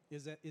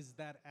 Is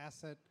that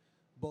asset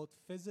both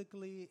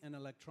physically and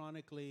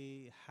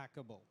electronically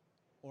hackable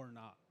or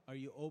not? Are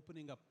you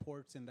opening up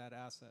ports in that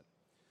asset?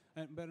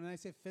 But when I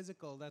say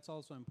physical, that's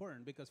also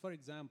important, because, for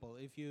example,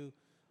 if you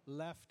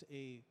left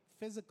a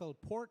physical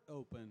port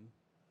open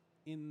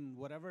in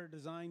whatever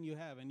design you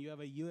have, and you have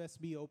a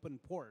USB open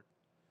port,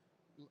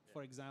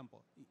 for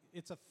example,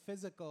 it's a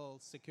physical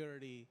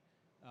security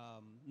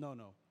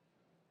no-no,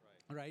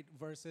 right?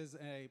 Versus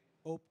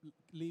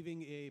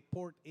leaving a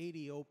port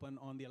 80 open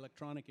on the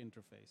electronic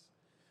interface.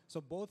 So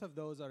both of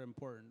those are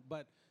important.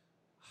 But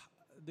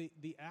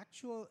the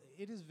actual,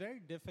 it is very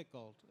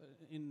difficult.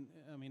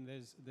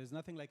 There's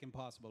nothing like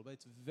impossible, but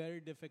it's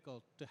very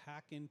difficult to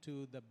hack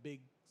into the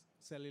big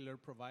cellular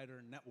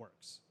provider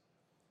networks.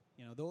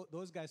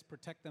 Those guys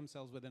protect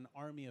themselves with an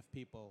army of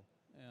people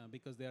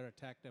because they are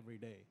attacked every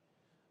day.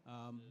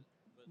 But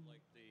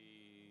like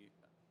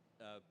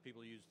the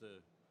people use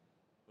the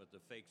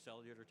fake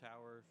cellular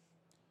towers.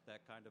 that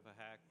kind of a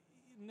hack?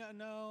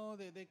 No,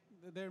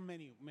 there are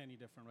many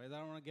different ways. I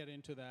don't want to get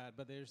into that,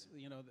 but there's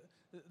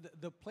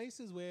the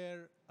places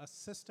where a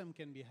system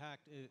can be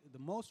hacked. The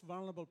most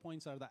vulnerable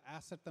points are the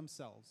asset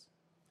themselves,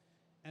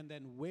 and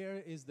then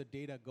where is the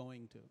data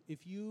going to?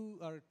 If you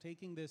are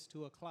taking this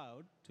to a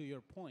cloud, to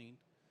your point,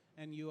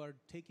 and you are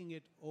taking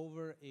it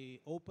over a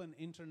open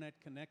internet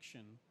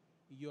connection,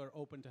 you are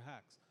open to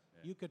hacks.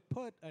 Yeah. You could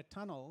put a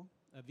tunnel,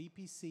 a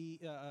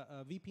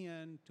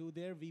VPN to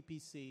their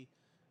VPC.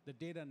 The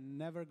data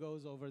never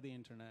goes over the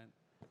internet,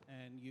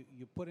 and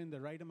you put in the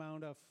right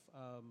amount of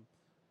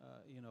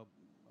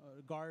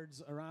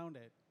guards around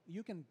it.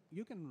 You can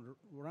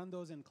run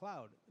those in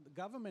cloud. The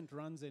government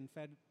runs in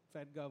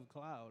FedGov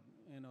cloud.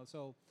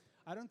 So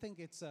I don't think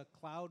it's a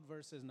cloud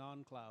versus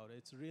non-cloud.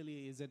 It's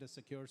really, is it a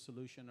secure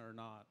solution or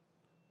not?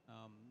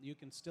 You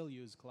can still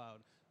use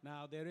cloud.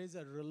 Now there is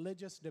a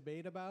religious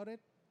debate about it,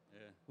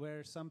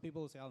 where some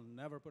people say, I'll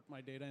never put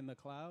my data in the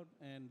cloud,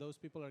 and those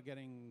people are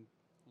getting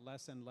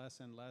less and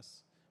less and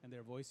less, and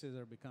their voices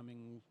are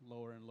becoming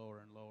lower and lower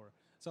and lower.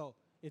 So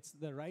it's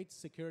the right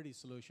security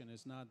solution.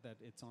 It's not that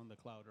it's on the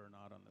cloud or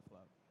not on the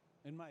cloud,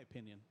 in my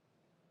opinion.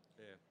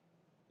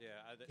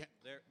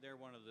 They're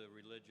one of the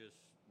religious,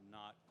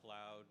 not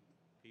cloud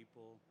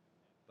people,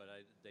 but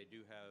they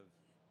do have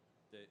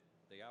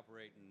they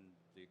operate in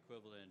the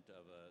equivalent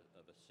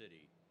of a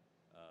city,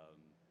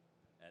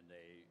 and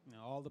they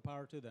All the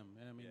power to them.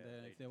 I mean,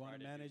 if they want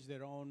to manage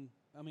their own.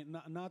 I mean,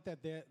 not that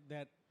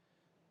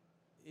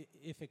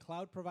if a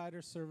cloud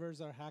provider's servers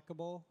are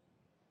hackable,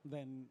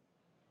 then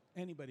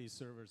anybody's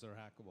servers are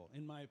hackable,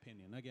 in my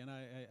opinion. Again,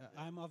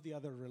 I'm of the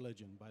other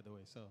religion, by the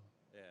way. So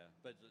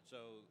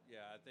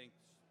I think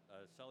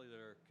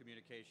cellular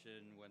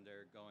communication, when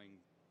they're going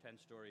 10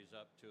 stories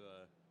up to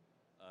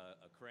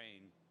a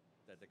crane,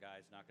 that the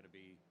guy's not going to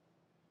be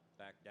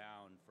back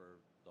down for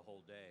the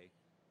whole day.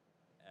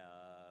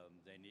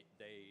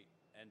 They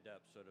end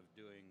up sort of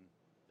doing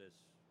this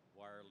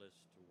wireless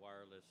to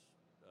wireless.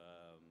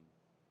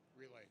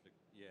 Relay.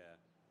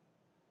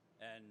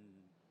 And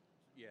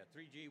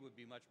 3G would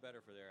be much better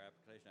for their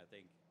application, I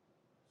think.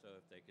 So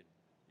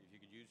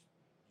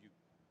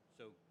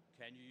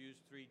can you use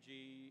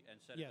 3G and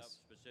set it up Yes.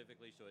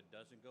 specifically so it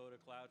doesn't go to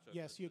cloud? So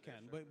yes, you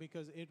can, but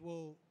because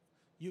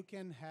you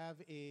can have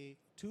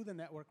to the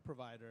network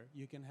provider,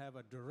 you can have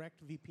a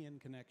direct VPN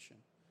connection.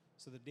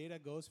 So the data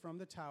goes from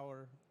the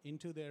tower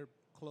into their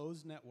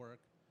closed network,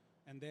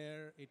 and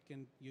there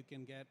you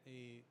can get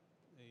a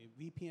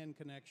VPN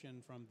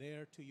connection from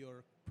there to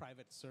your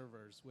private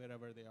servers,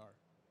 wherever they are.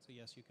 So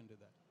yes, you can do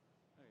that.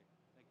 Okay,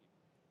 thank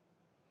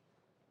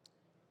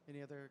you.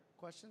 Any other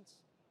questions?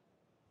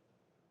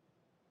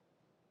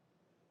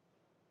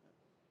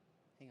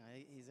 Hang on,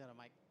 he's got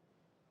a mic.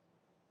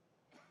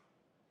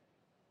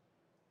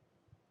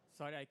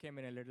 Sorry, I came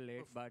in a little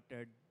late, but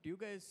do you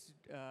guys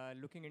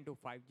looking into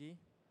 5G?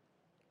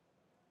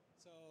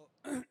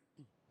 So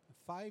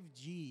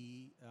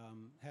 5G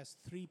has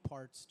three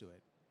parts to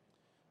it.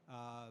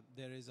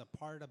 There is a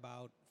part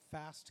about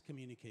fast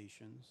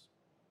communications.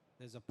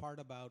 There's a part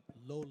about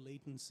low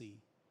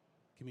latency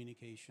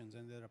communications,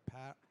 and there's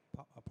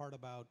a part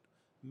about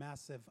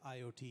massive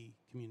IoT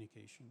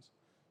communications.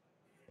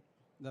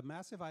 The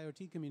massive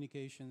IoT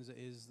communications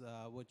is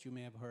what you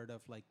may have heard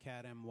of, like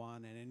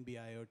Cat-M1 and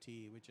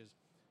NB-IoT, which is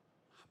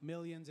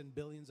millions and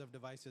billions of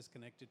devices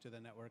connected to the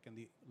network and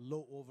the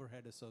low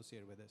overhead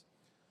associated with this.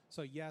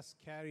 So yes,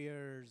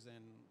 carriers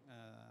and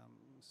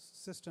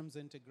systems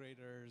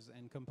integrators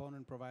and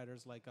component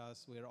providers like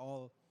us, we're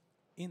all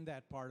in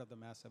that part of the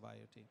massive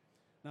IoT.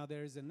 Now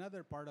there is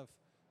another part of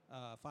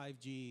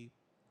 5G,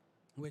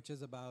 which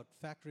is about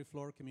factory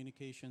floor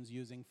communications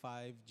using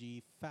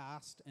 5G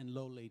fast and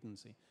low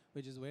latency,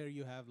 which is where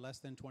you have less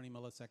than 20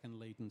 millisecond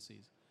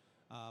latencies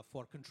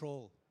for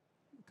control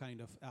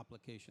kind of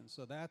applications.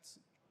 So that's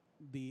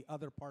the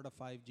other part of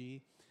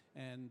 5G.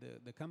 And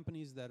the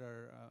companies that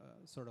are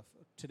sort of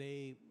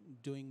today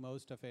doing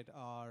most of it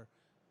are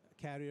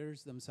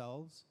carriers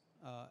themselves,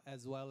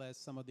 as well as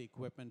some of the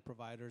equipment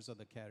providers of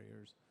the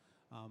carriers.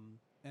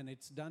 And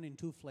it's done in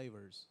two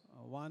flavors.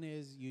 One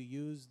is you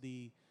use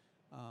the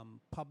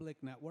public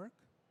network,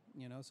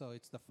 so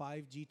it's the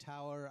 5G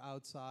tower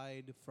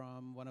outside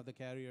from one of the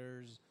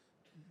carriers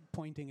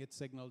pointing its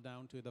signal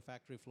down to the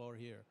factory floor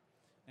here.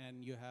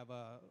 And you have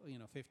a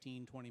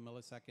 15, 20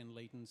 millisecond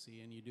latency,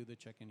 and you do the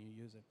check and you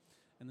use it.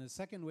 And the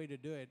second way to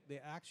do it, they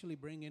actually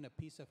bring in a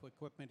piece of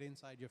equipment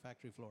inside your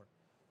factory floor.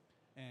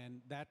 And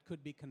that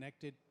could be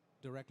connected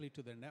directly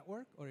to their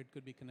network, or it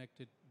could be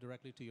connected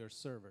directly to your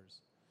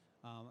servers.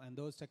 And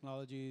those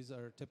technologies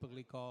are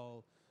typically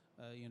called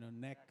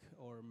NEC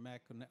or MEC.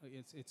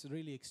 It's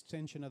really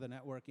extension of the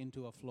network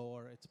into a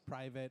floor. It's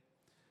private.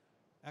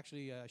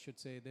 Actually, I should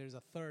say there's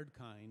a third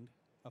kind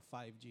of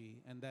 5G,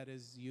 and that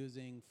is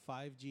using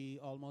 5G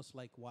almost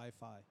like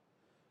Wi-Fi,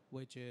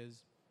 which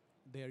is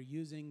they're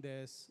using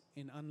this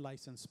in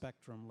unlicensed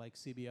spectrum like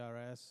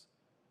CBRS.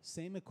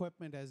 Same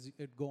equipment as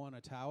it go on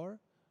a tower,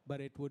 but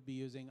it would be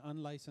using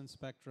unlicensed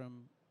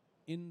spectrum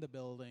in the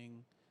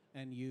building,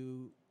 and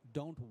you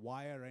don't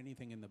wire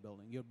anything in the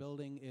building. Your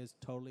building is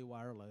totally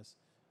wireless,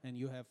 and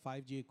you have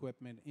 5G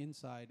equipment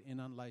inside in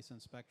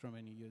unlicensed spectrum,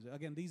 and you use it.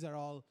 Again, these are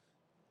all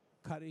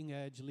cutting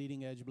edge,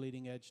 leading edge,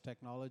 bleeding edge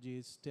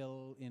technologies,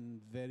 still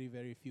in very,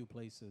 very few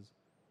places.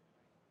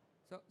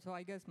 So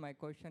I guess my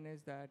question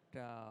is that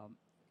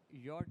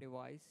your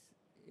device,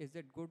 is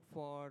it good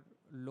for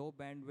low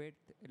bandwidth,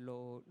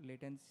 low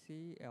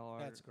latency, or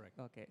That's correct.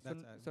 Okay,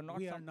 That's so not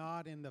we are some-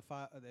 not in the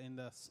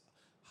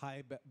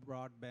high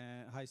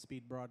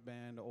speed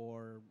broadband,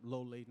 or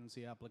low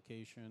latency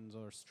applications,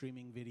 or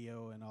streaming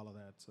video and all of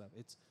that stuff.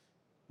 It's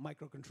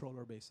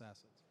microcontroller based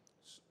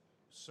assets.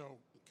 So,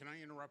 can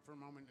I interrupt for a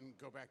moment and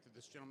go back to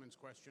this gentleman's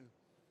question?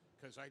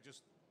 Because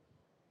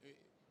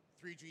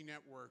 3G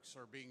networks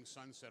are being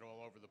sunset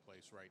all over the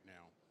place right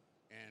now,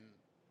 and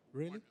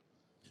Really?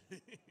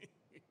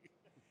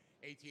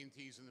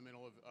 AT&T's in the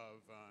middle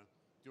of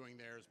doing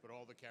theirs, but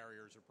all the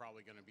carriers are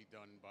probably going to be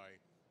done by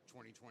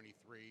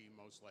 2023,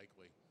 most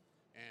likely.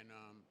 And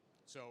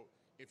so,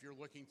 if you're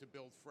looking to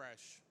build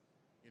fresh,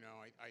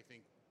 I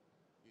think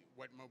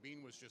what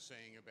Mobeen was just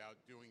saying about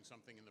doing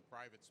something in the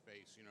private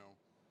space,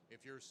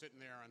 if you're sitting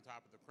there on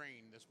top of the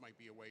crane, this might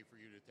be a way for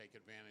you to take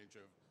advantage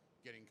of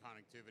getting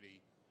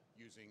connectivity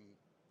using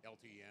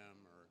LTM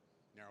or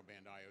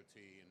narrowband IoT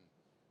and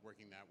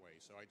working that way.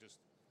 So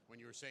when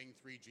you were saying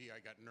 3G, I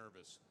got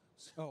nervous.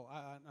 Oh,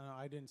 no,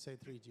 I didn't say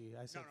 3G.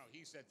 I said No,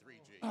 he said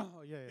 3G.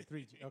 Oh, yeah,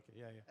 3G. Okay,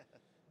 yeah.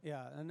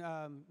 Yeah, and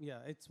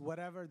it's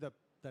whatever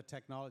the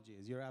technology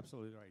is. You're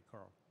absolutely right,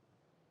 Carl.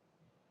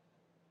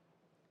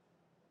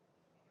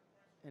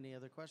 Any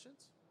other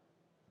questions?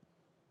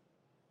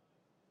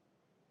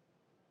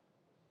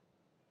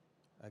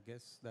 I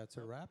guess that's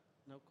a wrap.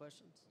 No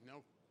questions?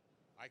 No,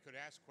 I could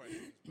ask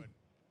questions, but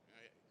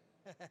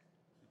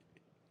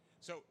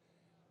so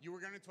you were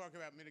going to talk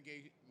about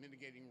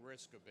mitigating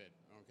risk a bit.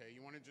 Okay,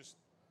 you want to just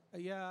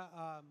Yeah,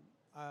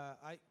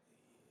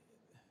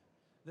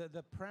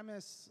 the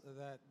premise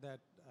that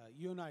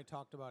you and I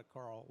talked about,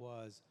 Carl,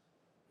 was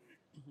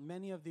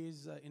many of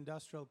these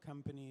industrial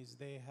companies,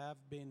 they have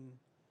been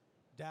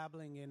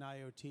dabbling in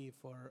IoT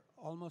for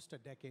almost a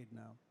decade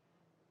now.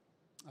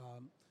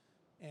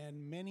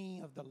 And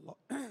many of the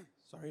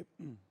sorry,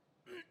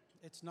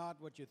 it's not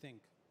what you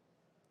think.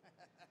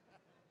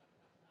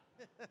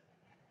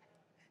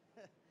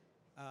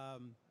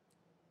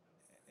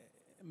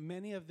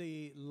 Many of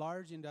the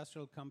large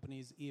industrial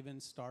companies even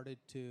started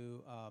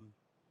to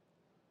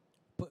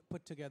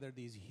put together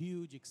these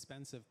huge,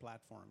 expensive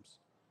platforms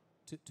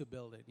to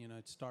build it.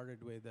 It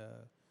started with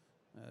a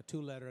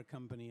two-letter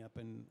company up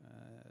in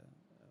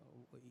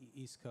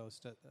East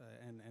Coast,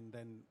 and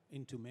then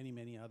into many,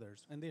 many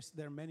others. And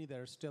there are many that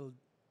are still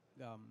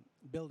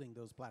building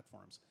those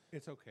platforms.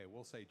 It's okay.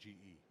 We'll say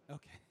GE.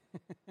 Okay.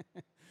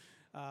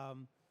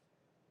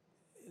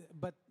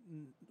 But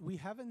we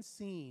haven't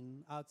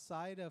seen,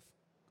 outside of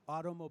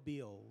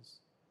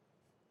automobiles,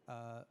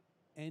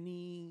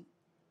 any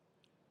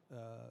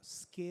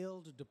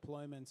scaled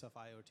deployments of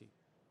IoT.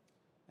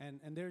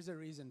 And there's a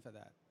reason for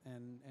that.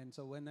 And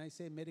so when I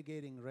say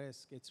mitigating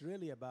risk, it's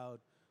really about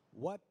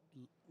what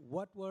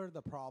were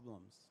the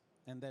problems,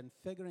 and then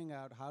figuring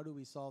out how do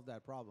we solve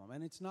that problem.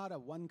 And it's not a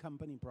one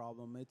company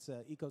problem, it's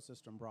an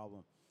ecosystem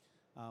problem.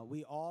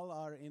 We all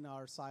are in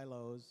our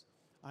silos.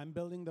 I'm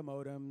building the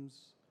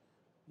modems,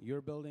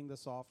 you're building the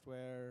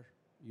software,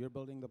 you're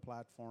building the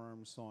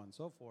platform, so on and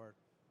so forth.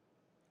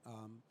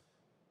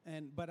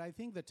 But I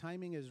think the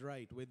timing is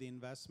right with the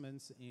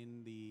investments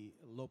in the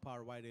low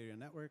power wide area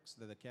networks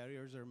that the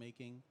carriers are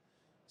making,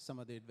 some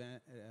of the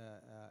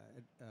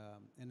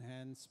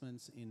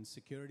enhancements in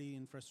security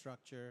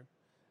infrastructure,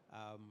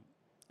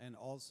 and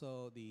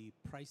also the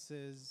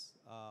prices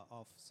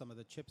of some of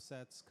the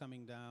chipsets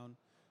coming down,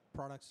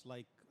 products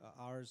like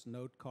ours,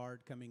 Note Card,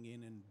 coming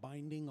in and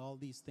binding all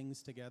these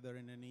things together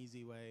in an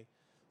easy way.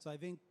 So I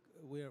think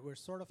we're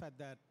sort of at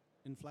that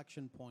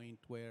inflection point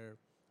where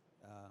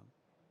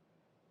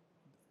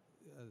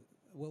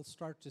we'll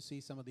start to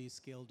see some of these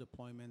scale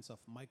deployments of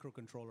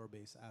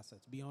microcontroller-based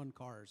assets beyond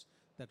cars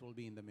that will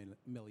be in the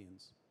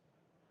millions.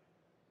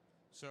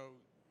 So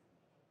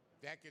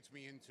that gets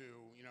me into,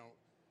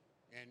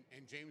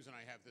 and James and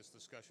I have this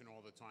discussion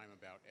all the time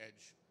about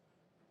edge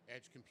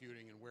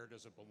computing and where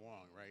does it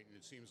belong, right? And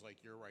it seems like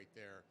you're right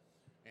there.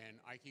 And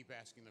I keep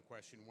asking the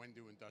question, when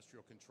do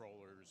industrial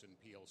controllers and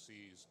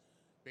PLCs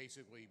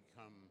basically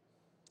become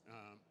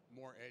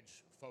more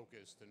edge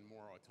focused and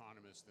more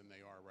autonomous than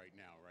they are right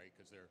now, right?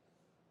 Because they're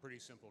pretty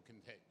simple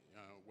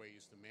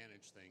ways to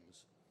manage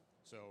things.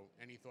 So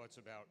any thoughts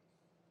about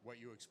what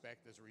you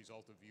expect as a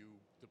result of you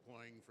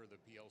deploying for the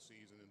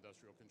PLCs and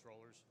industrial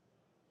controllers?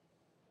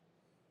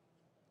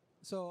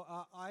 So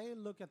I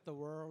look at the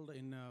world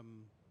in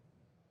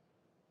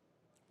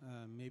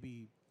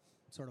maybe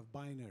sort of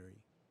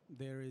binary.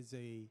 There's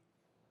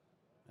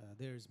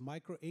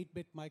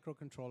 8-bit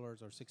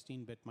microcontrollers or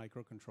 16-bit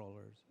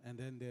microcontrollers, and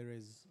then there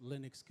is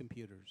Linux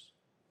computers.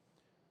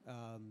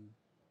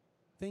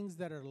 Things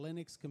that are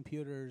Linux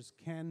computers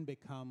can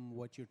become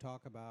what you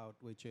talk about,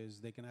 which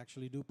is they can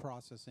actually do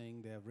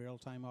processing. They have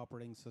real-time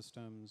operating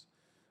systems.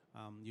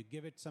 You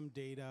give it some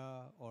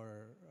data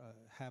or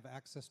have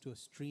access to a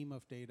stream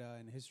of data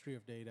and history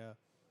of data,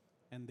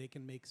 and they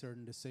can make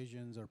certain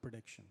decisions or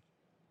predictions.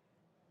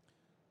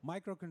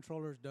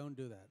 Microcontrollers don't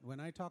do that. When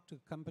I talk to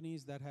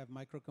companies that have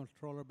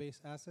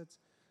microcontroller-based assets,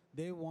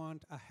 they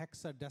want a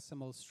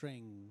hexadecimal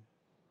string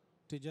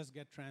to just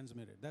get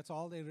transmitted. That's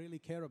all they really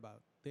care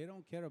about. They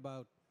don't care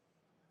about,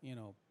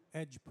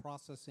 edge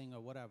processing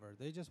or whatever.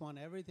 They just want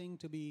everything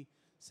to be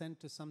sent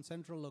to some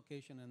central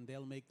location, and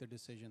they'll make the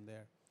decision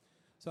there.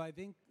 So I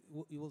think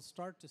you will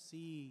start to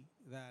see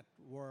that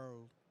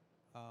world,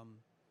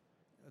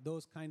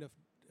 those kind of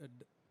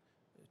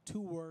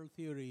two-world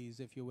theories,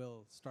 if you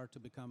will, start to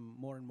become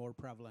more and more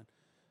prevalent.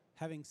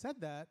 Having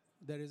said that,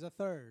 there is a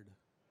third.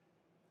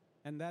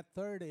 And that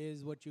third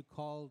is what you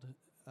called,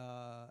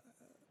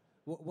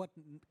 what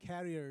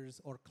carriers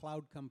or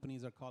cloud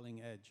companies are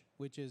calling edge,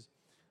 which is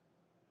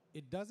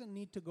it doesn't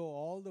need to go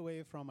all the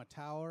way from a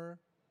tower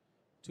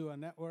to a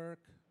network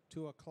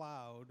to a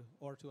cloud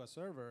or to a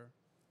server,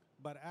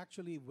 but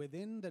actually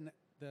within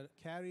the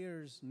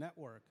carrier's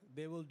network,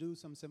 they will do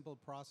some simple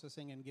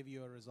processing and give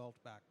you a result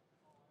back.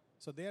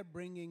 So they're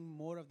bringing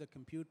more of the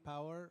compute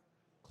power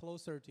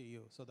closer to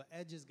you. So the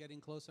edge is getting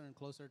closer and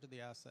closer to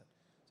the asset.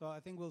 So I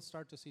think we'll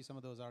start to see some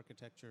of those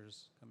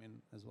architectures come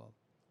in as well.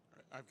 All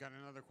right, I've got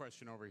another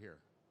question over here.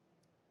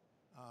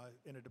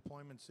 In a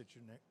deployment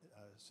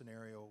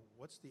scenario,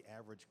 what's the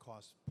average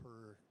cost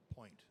per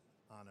point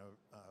on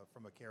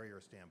from a carrier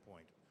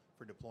standpoint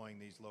for deploying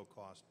these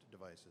low-cost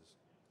devices?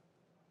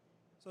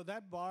 So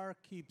that bar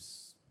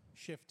keeps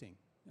shifting.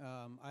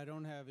 I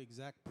don't have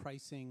exact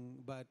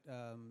pricing, but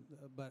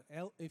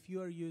if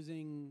you are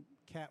using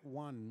Cat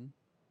 1,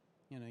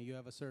 you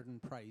have a certain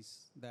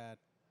price that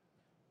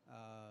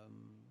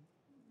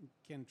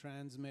can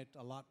transmit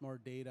a lot more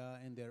data,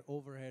 and their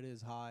overhead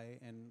is high.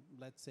 And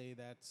let's say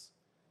that's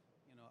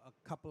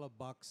a couple of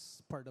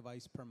bucks per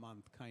device per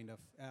month, kind of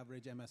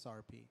average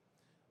MSRP.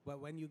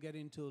 But when you get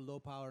into low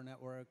power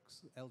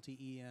networks,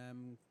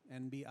 LTE-M,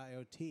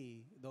 NB-IoT,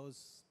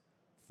 those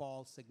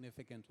fall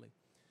significantly.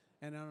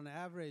 And on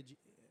average,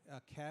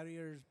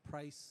 carriers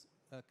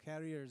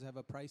have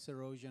a price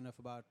erosion of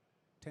about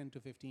 10 to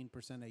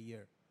 15% a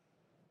year.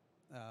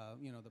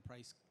 The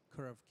price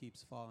curve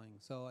keeps falling.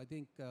 So I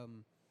think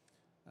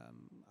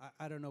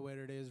I don't know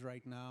where it is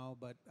right now,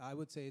 but I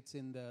would say it's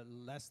in the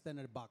less than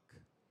a buck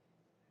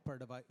per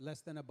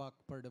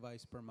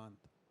device per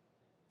month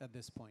at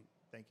this point.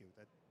 Thank you.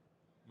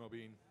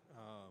 Mobeen,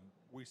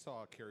 we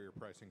saw carrier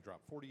pricing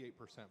drop 48%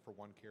 for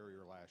one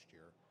carrier last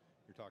year.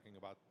 You're talking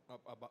about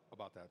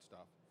that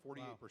stuff. 48%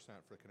 for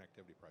the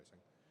connectivity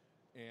pricing,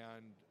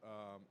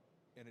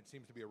 and it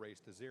seems to be a race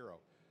to zero.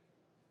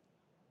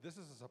 This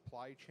is a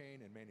supply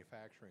chain and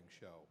manufacturing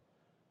show.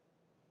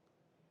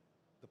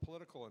 The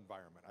political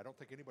environment. I don't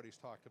think anybody's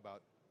talked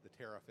about the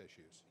tariff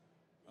issues.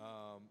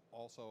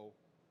 Also,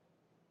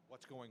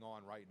 what's going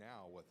on right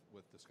now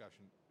with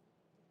discussion?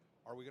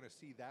 Are we going to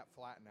see that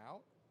flatten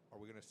out? Are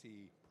we going to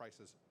see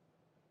prices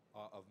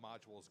of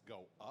modules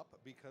go up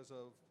because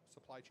of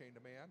supply chain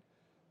demand?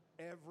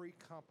 Every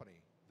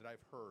company that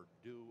I've heard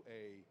do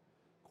a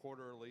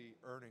quarterly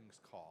earnings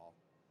call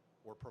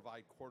or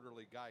provide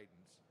quarterly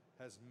guidance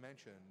has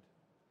mentioned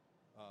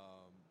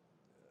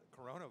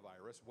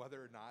coronavirus,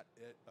 whether or not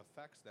it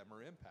affects them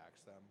or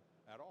impacts them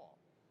at all.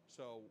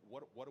 So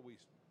what do we,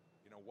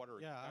 what are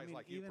guys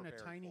like you even a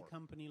prepared tiny for?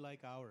 company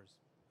like ours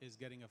is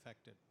getting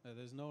affected.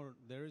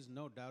 There is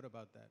no doubt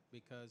about that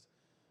because,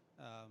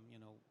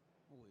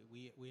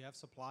 we have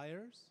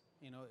suppliers.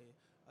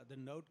 The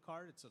Note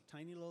card, it's a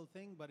tiny little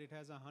thing, but it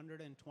has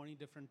 120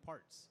 different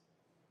parts.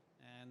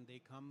 And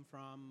they come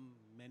from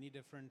many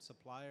different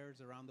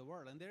suppliers around the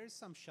world. And there is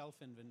some shelf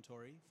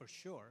inventory for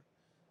sure.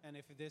 And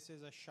if this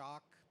is a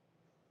shock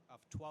of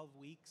 12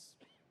 weeks,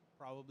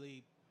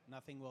 probably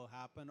nothing will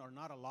happen or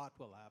not a lot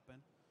will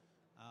happen.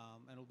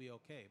 And it'll be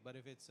okay. But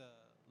if it's a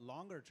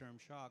longer term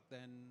shock,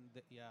 then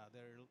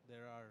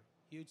there are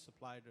huge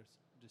supply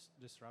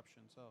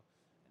disruptions. So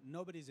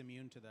nobody's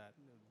immune to that.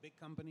 Big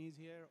companies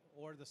here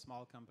or the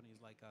small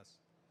companies like us.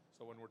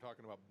 So when we're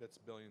talking about bits,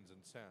 billions,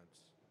 and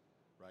cents,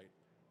 right?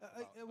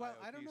 Well,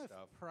 I don't know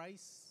stuff.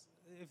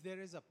 if there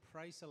is a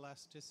price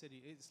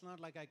elasticity. It's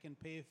not like I can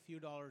pay a few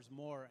dollars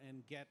more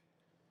and get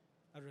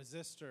a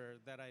resistor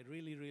that I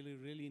really, really,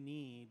 really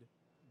need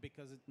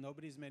because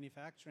nobody's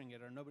manufacturing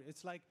it or nobody.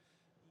 It's like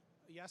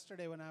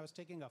yesterday when I was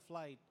taking a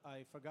flight,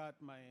 I forgot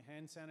my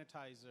hand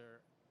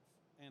sanitizer,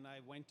 and I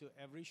went to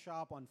every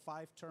shop on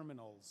 5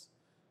 terminals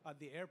at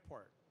the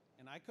airport,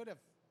 and I could have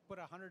put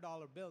a $100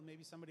 bill.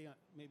 Maybe somebody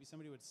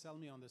would sell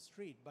me on the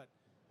street, but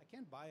I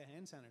can't buy a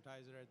hand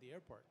sanitizer at the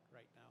airport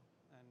right now.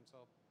 And so,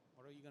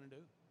 what are you going to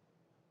do?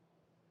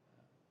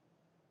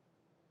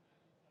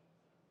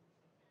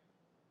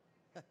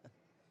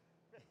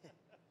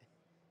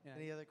 Yeah,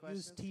 Any other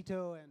questions? Use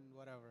Tito and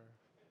whatever.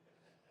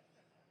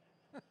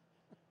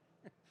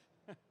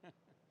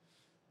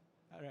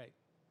 All right.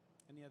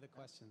 Any other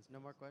questions? No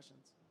more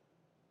questions?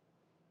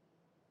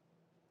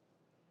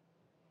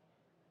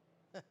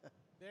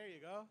 There you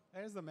go.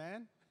 There's the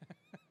man.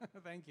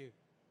 Thank you.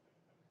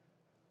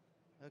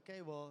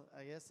 Okay, well,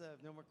 I guess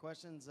no more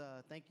questions.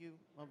 Thank you,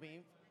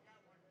 Mobeen.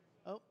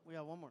 Oh, we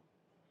got one more.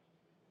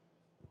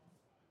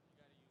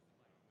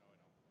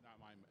 Not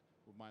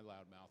with my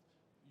loud mouth.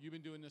 You've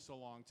been doing this a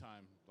long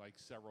time, like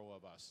several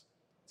of us.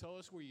 Tell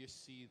us where you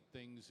see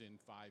things in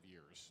 5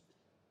 years.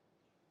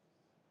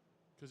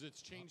 Because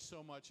it's changed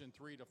so much in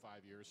 3 to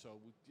 5 years.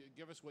 So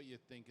give us what you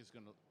think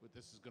what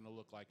this is gonna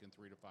look like in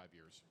 3 to 5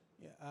 years.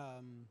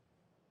 Yeah.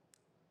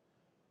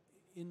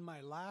 In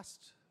my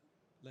last,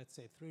 let's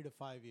say, 3 to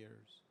 5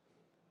 years,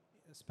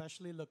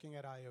 especially looking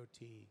at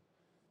IoT,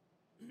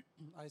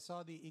 I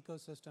saw the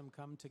ecosystem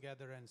come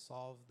together and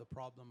solve the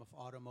problem of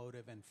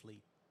automotive and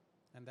fleet.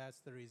 And that's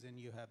the reason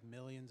you have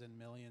millions and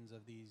millions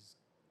of these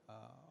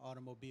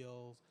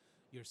automobiles.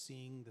 You're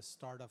seeing the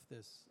start of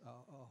this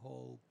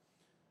whole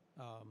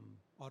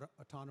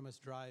autonomous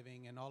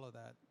driving and all of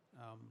that.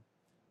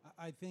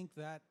 I think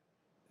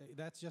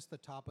that's just the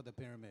top of the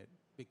pyramid,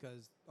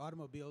 because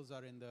automobiles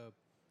are in the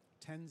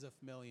tens of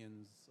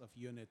millions of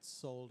units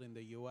sold in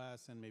the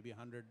US and maybe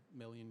 100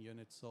 million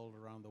units sold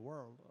around the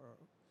world.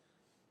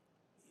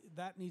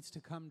 That needs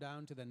to come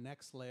down to the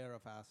next layer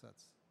of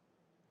assets.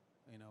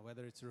 You know,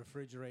 whether it's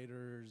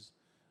refrigerators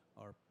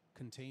or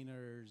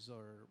containers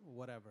or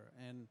whatever.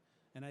 And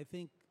I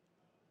think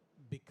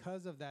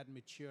because of that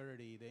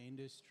maturity, the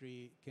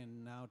industry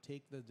can now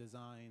take the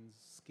designs,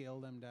 scale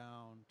them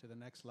down to the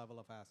next level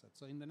of assets.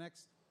 So in the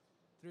next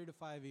 3 to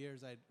 5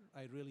 years, I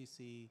really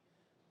see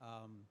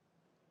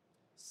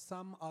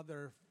some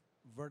other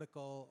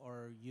vertical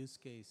or use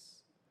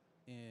case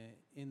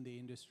in the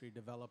industry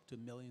develop to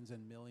millions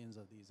and millions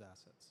of these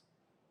assets.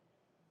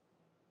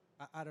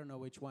 I don't know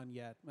which one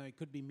yet. I mean, it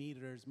could be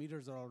meters.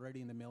 Meters are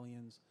already in the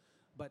millions,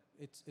 but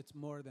it's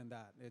more than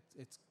that.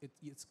 It's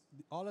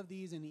all of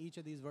these in each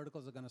of these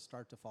verticals are going to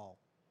start to fall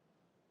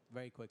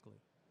very quickly.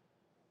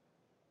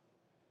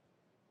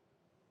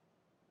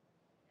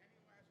 Any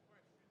last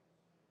questions?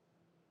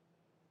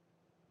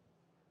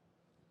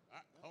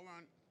 Hold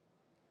on.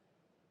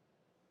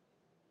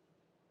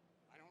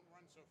 I don't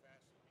run so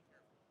fast.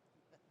 Be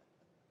careful.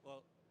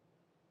 Well,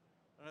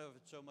 I don't know if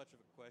it's so much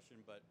of a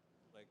question, but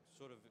like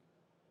sort of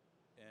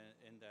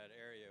in that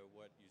area,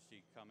 what you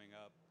see coming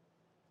up.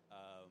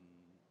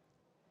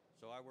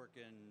 So I work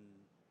in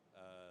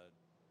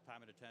time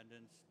and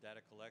attendance,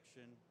 data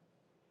collection,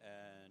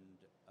 and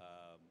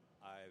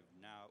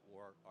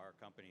our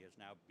company has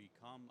now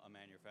become a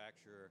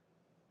manufacturer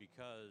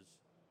because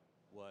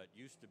what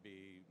used to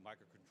be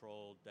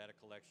microcontrolled data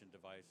collection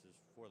devices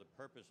for the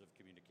purpose of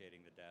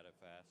communicating the data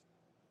fast.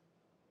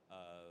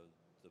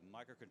 The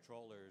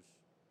microcontrollers,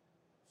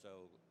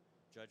 so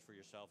judge for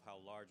yourself how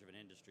large of an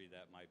industry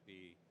that might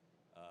be.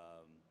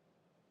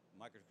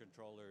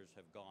 Microcontrollers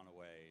have gone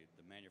away.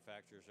 The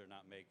manufacturers are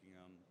not making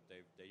them.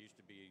 They used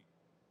to be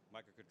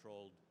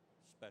microcontrolled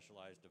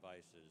specialized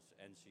devices.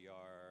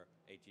 NCR,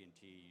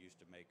 AT&T used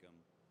to make them,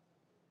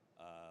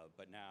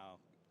 but now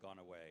gone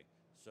away.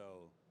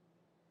 So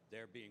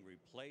they're being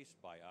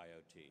replaced by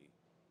IoT.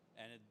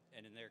 And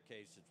in their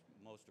case, it's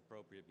most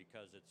appropriate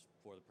because it's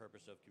for the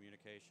purpose of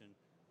communication,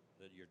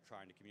 that you're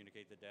trying to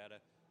communicate the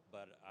data.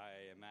 But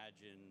I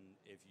imagine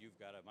if you've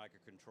got a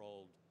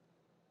microcontrolled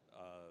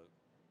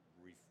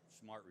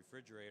smart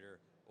refrigerator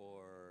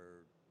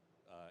or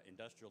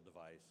industrial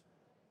device,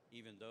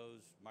 even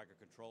those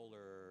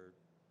microcontroller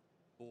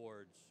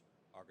boards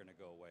are going to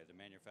go away. The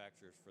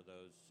manufacturers for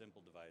those simple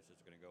devices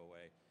are going to go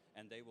away,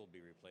 and they will be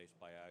replaced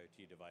by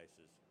IoT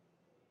devices.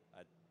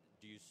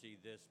 Do you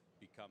see this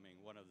becoming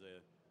one of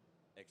the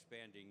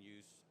expanding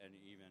use and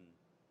even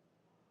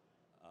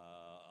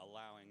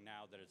allowing,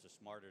 now that it's a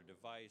smarter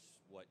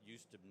device, what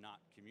used to not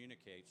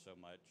communicate so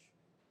much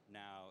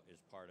now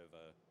is part of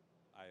a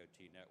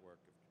IoT network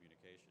of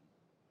communication?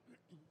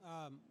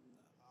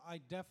 I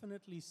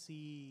definitely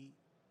see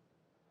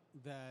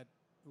that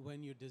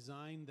when you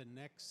design the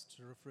next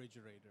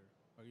refrigerator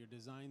or you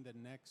design the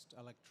next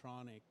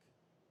electronic,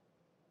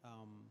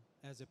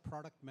 as a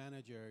product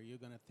manager, you're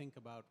going to think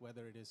about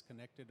whether it is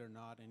connected or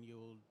not, and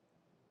you'll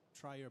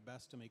try your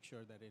best to make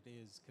sure that it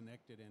is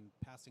connected and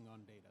passing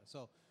on data.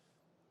 So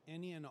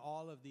any and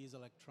all of these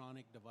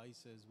electronic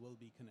devices will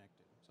be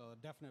connected. So I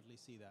definitely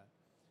see that.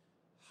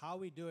 How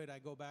we do it, I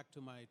go back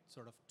to my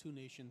sort of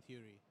two-nation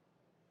theory.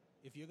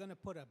 If you're going to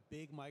put a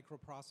big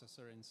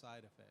microprocessor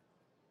inside of it,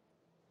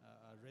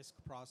 a RISC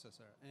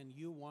processor, and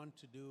you want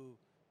to do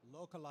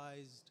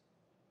localized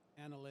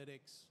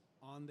analytics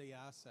on the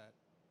asset,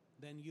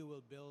 then you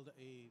will build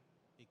a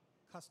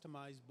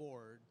customized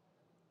board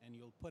and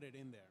you'll put it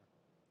in there.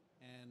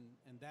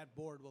 And that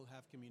board will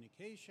have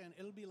communication.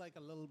 It'll be like a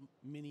little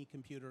mini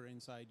computer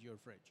inside your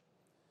fridge.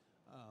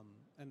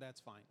 And that's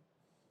fine.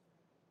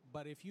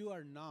 But if you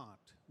are not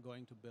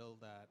going to build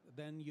that,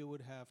 then you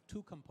would have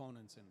two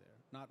components in there,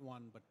 not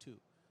one, but two.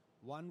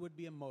 One would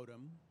be a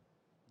modem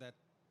that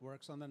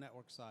works on the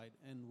network side,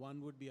 and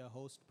one would be a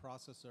host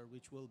processor,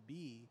 which will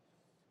be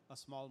a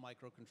small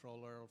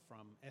microcontroller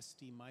from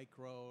ST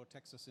Micro,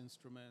 Texas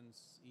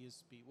Instruments,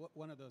 ESP,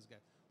 one of those guys.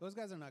 Those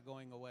guys are not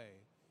going away.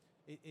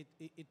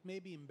 It may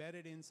be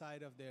embedded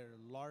inside of their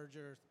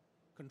larger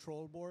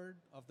control board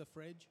of the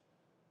fridge,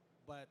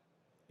 but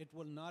it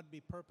will not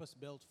be purpose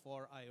built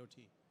for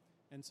IoT.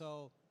 And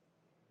so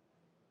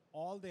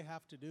all they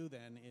have to do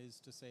then is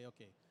to say,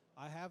 okay,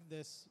 I have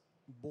this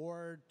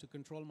board to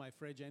control my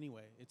fridge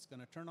anyway. It's going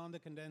to turn on the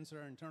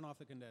condenser and turn off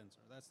the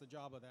condenser. That's the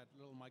job of that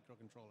little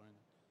microcontroller in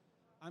there.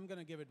 I'm going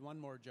to give it one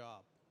more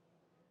job.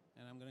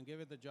 And I'm going to give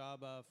it the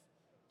job of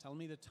tell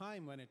me the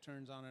time when it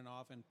turns on and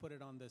off and put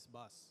it on this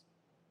bus.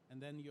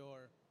 And then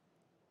your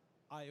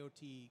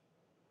IoT,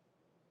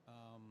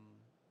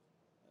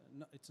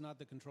 no, it's not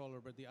the controller,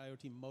 but the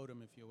IoT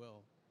modem, if you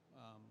will.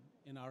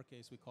 In our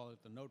case, we call it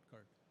the node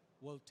card.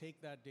 We'll take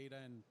that data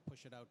and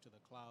push it out to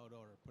the cloud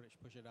or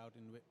push it out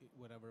in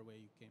whatever way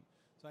you came.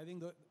 So I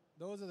think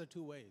those are the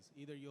two ways.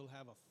 Either you'll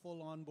have a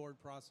full onboard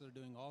processor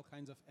doing all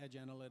kinds of edge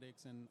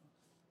analytics and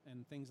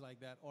things like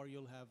that, or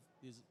you'll have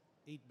these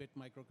 8-bit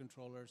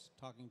microcontrollers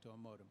talking to a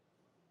modem.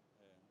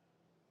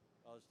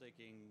 Yeah. I was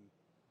thinking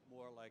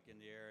more like in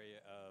the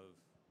area of,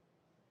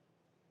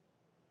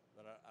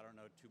 but I don't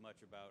know too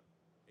much about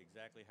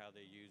exactly how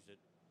they use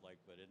it,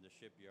 but in the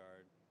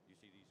shipyard, you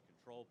see these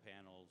control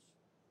panels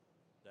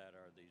that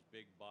are these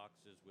big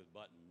boxes with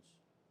buttons,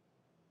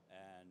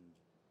 and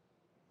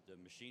the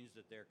machines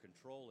that they're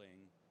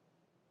controlling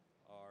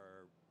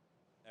are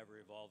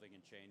ever evolving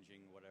and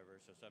changing, whatever.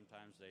 So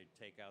sometimes they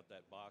take out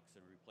that box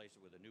and replace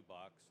it with a new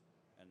box,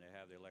 and they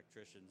have the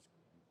electricians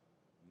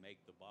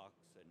make the box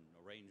and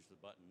arrange the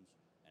buttons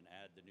and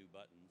add the new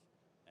buttons,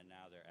 and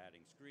now they're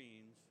adding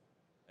screens,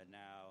 and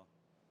now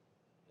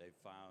they've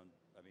found,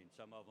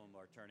 some of them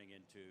are turning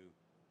into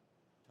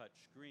touch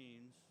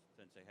screens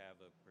since they have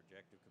a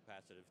projective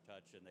capacitive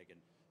touch, and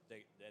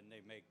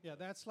they make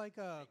That's like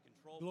a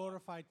control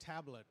glorified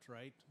tablet,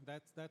 right?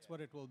 That's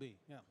what it will be.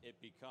 Yeah. it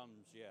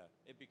becomes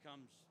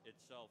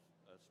itself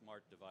a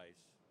smart device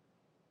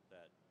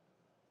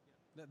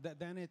that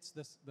Then it's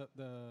the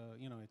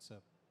it's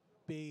a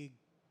big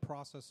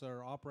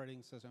processor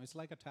operating system. It's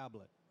like a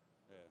tablet.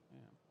 yeah. Yeah.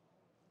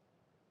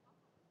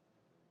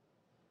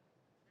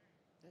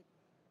 Okay.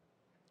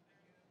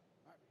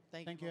 All right.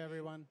 Thank Thank you, you, Mobeen.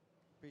 everyone.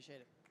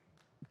 Appreciate it.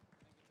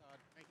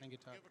 Thank you,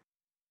 Todd.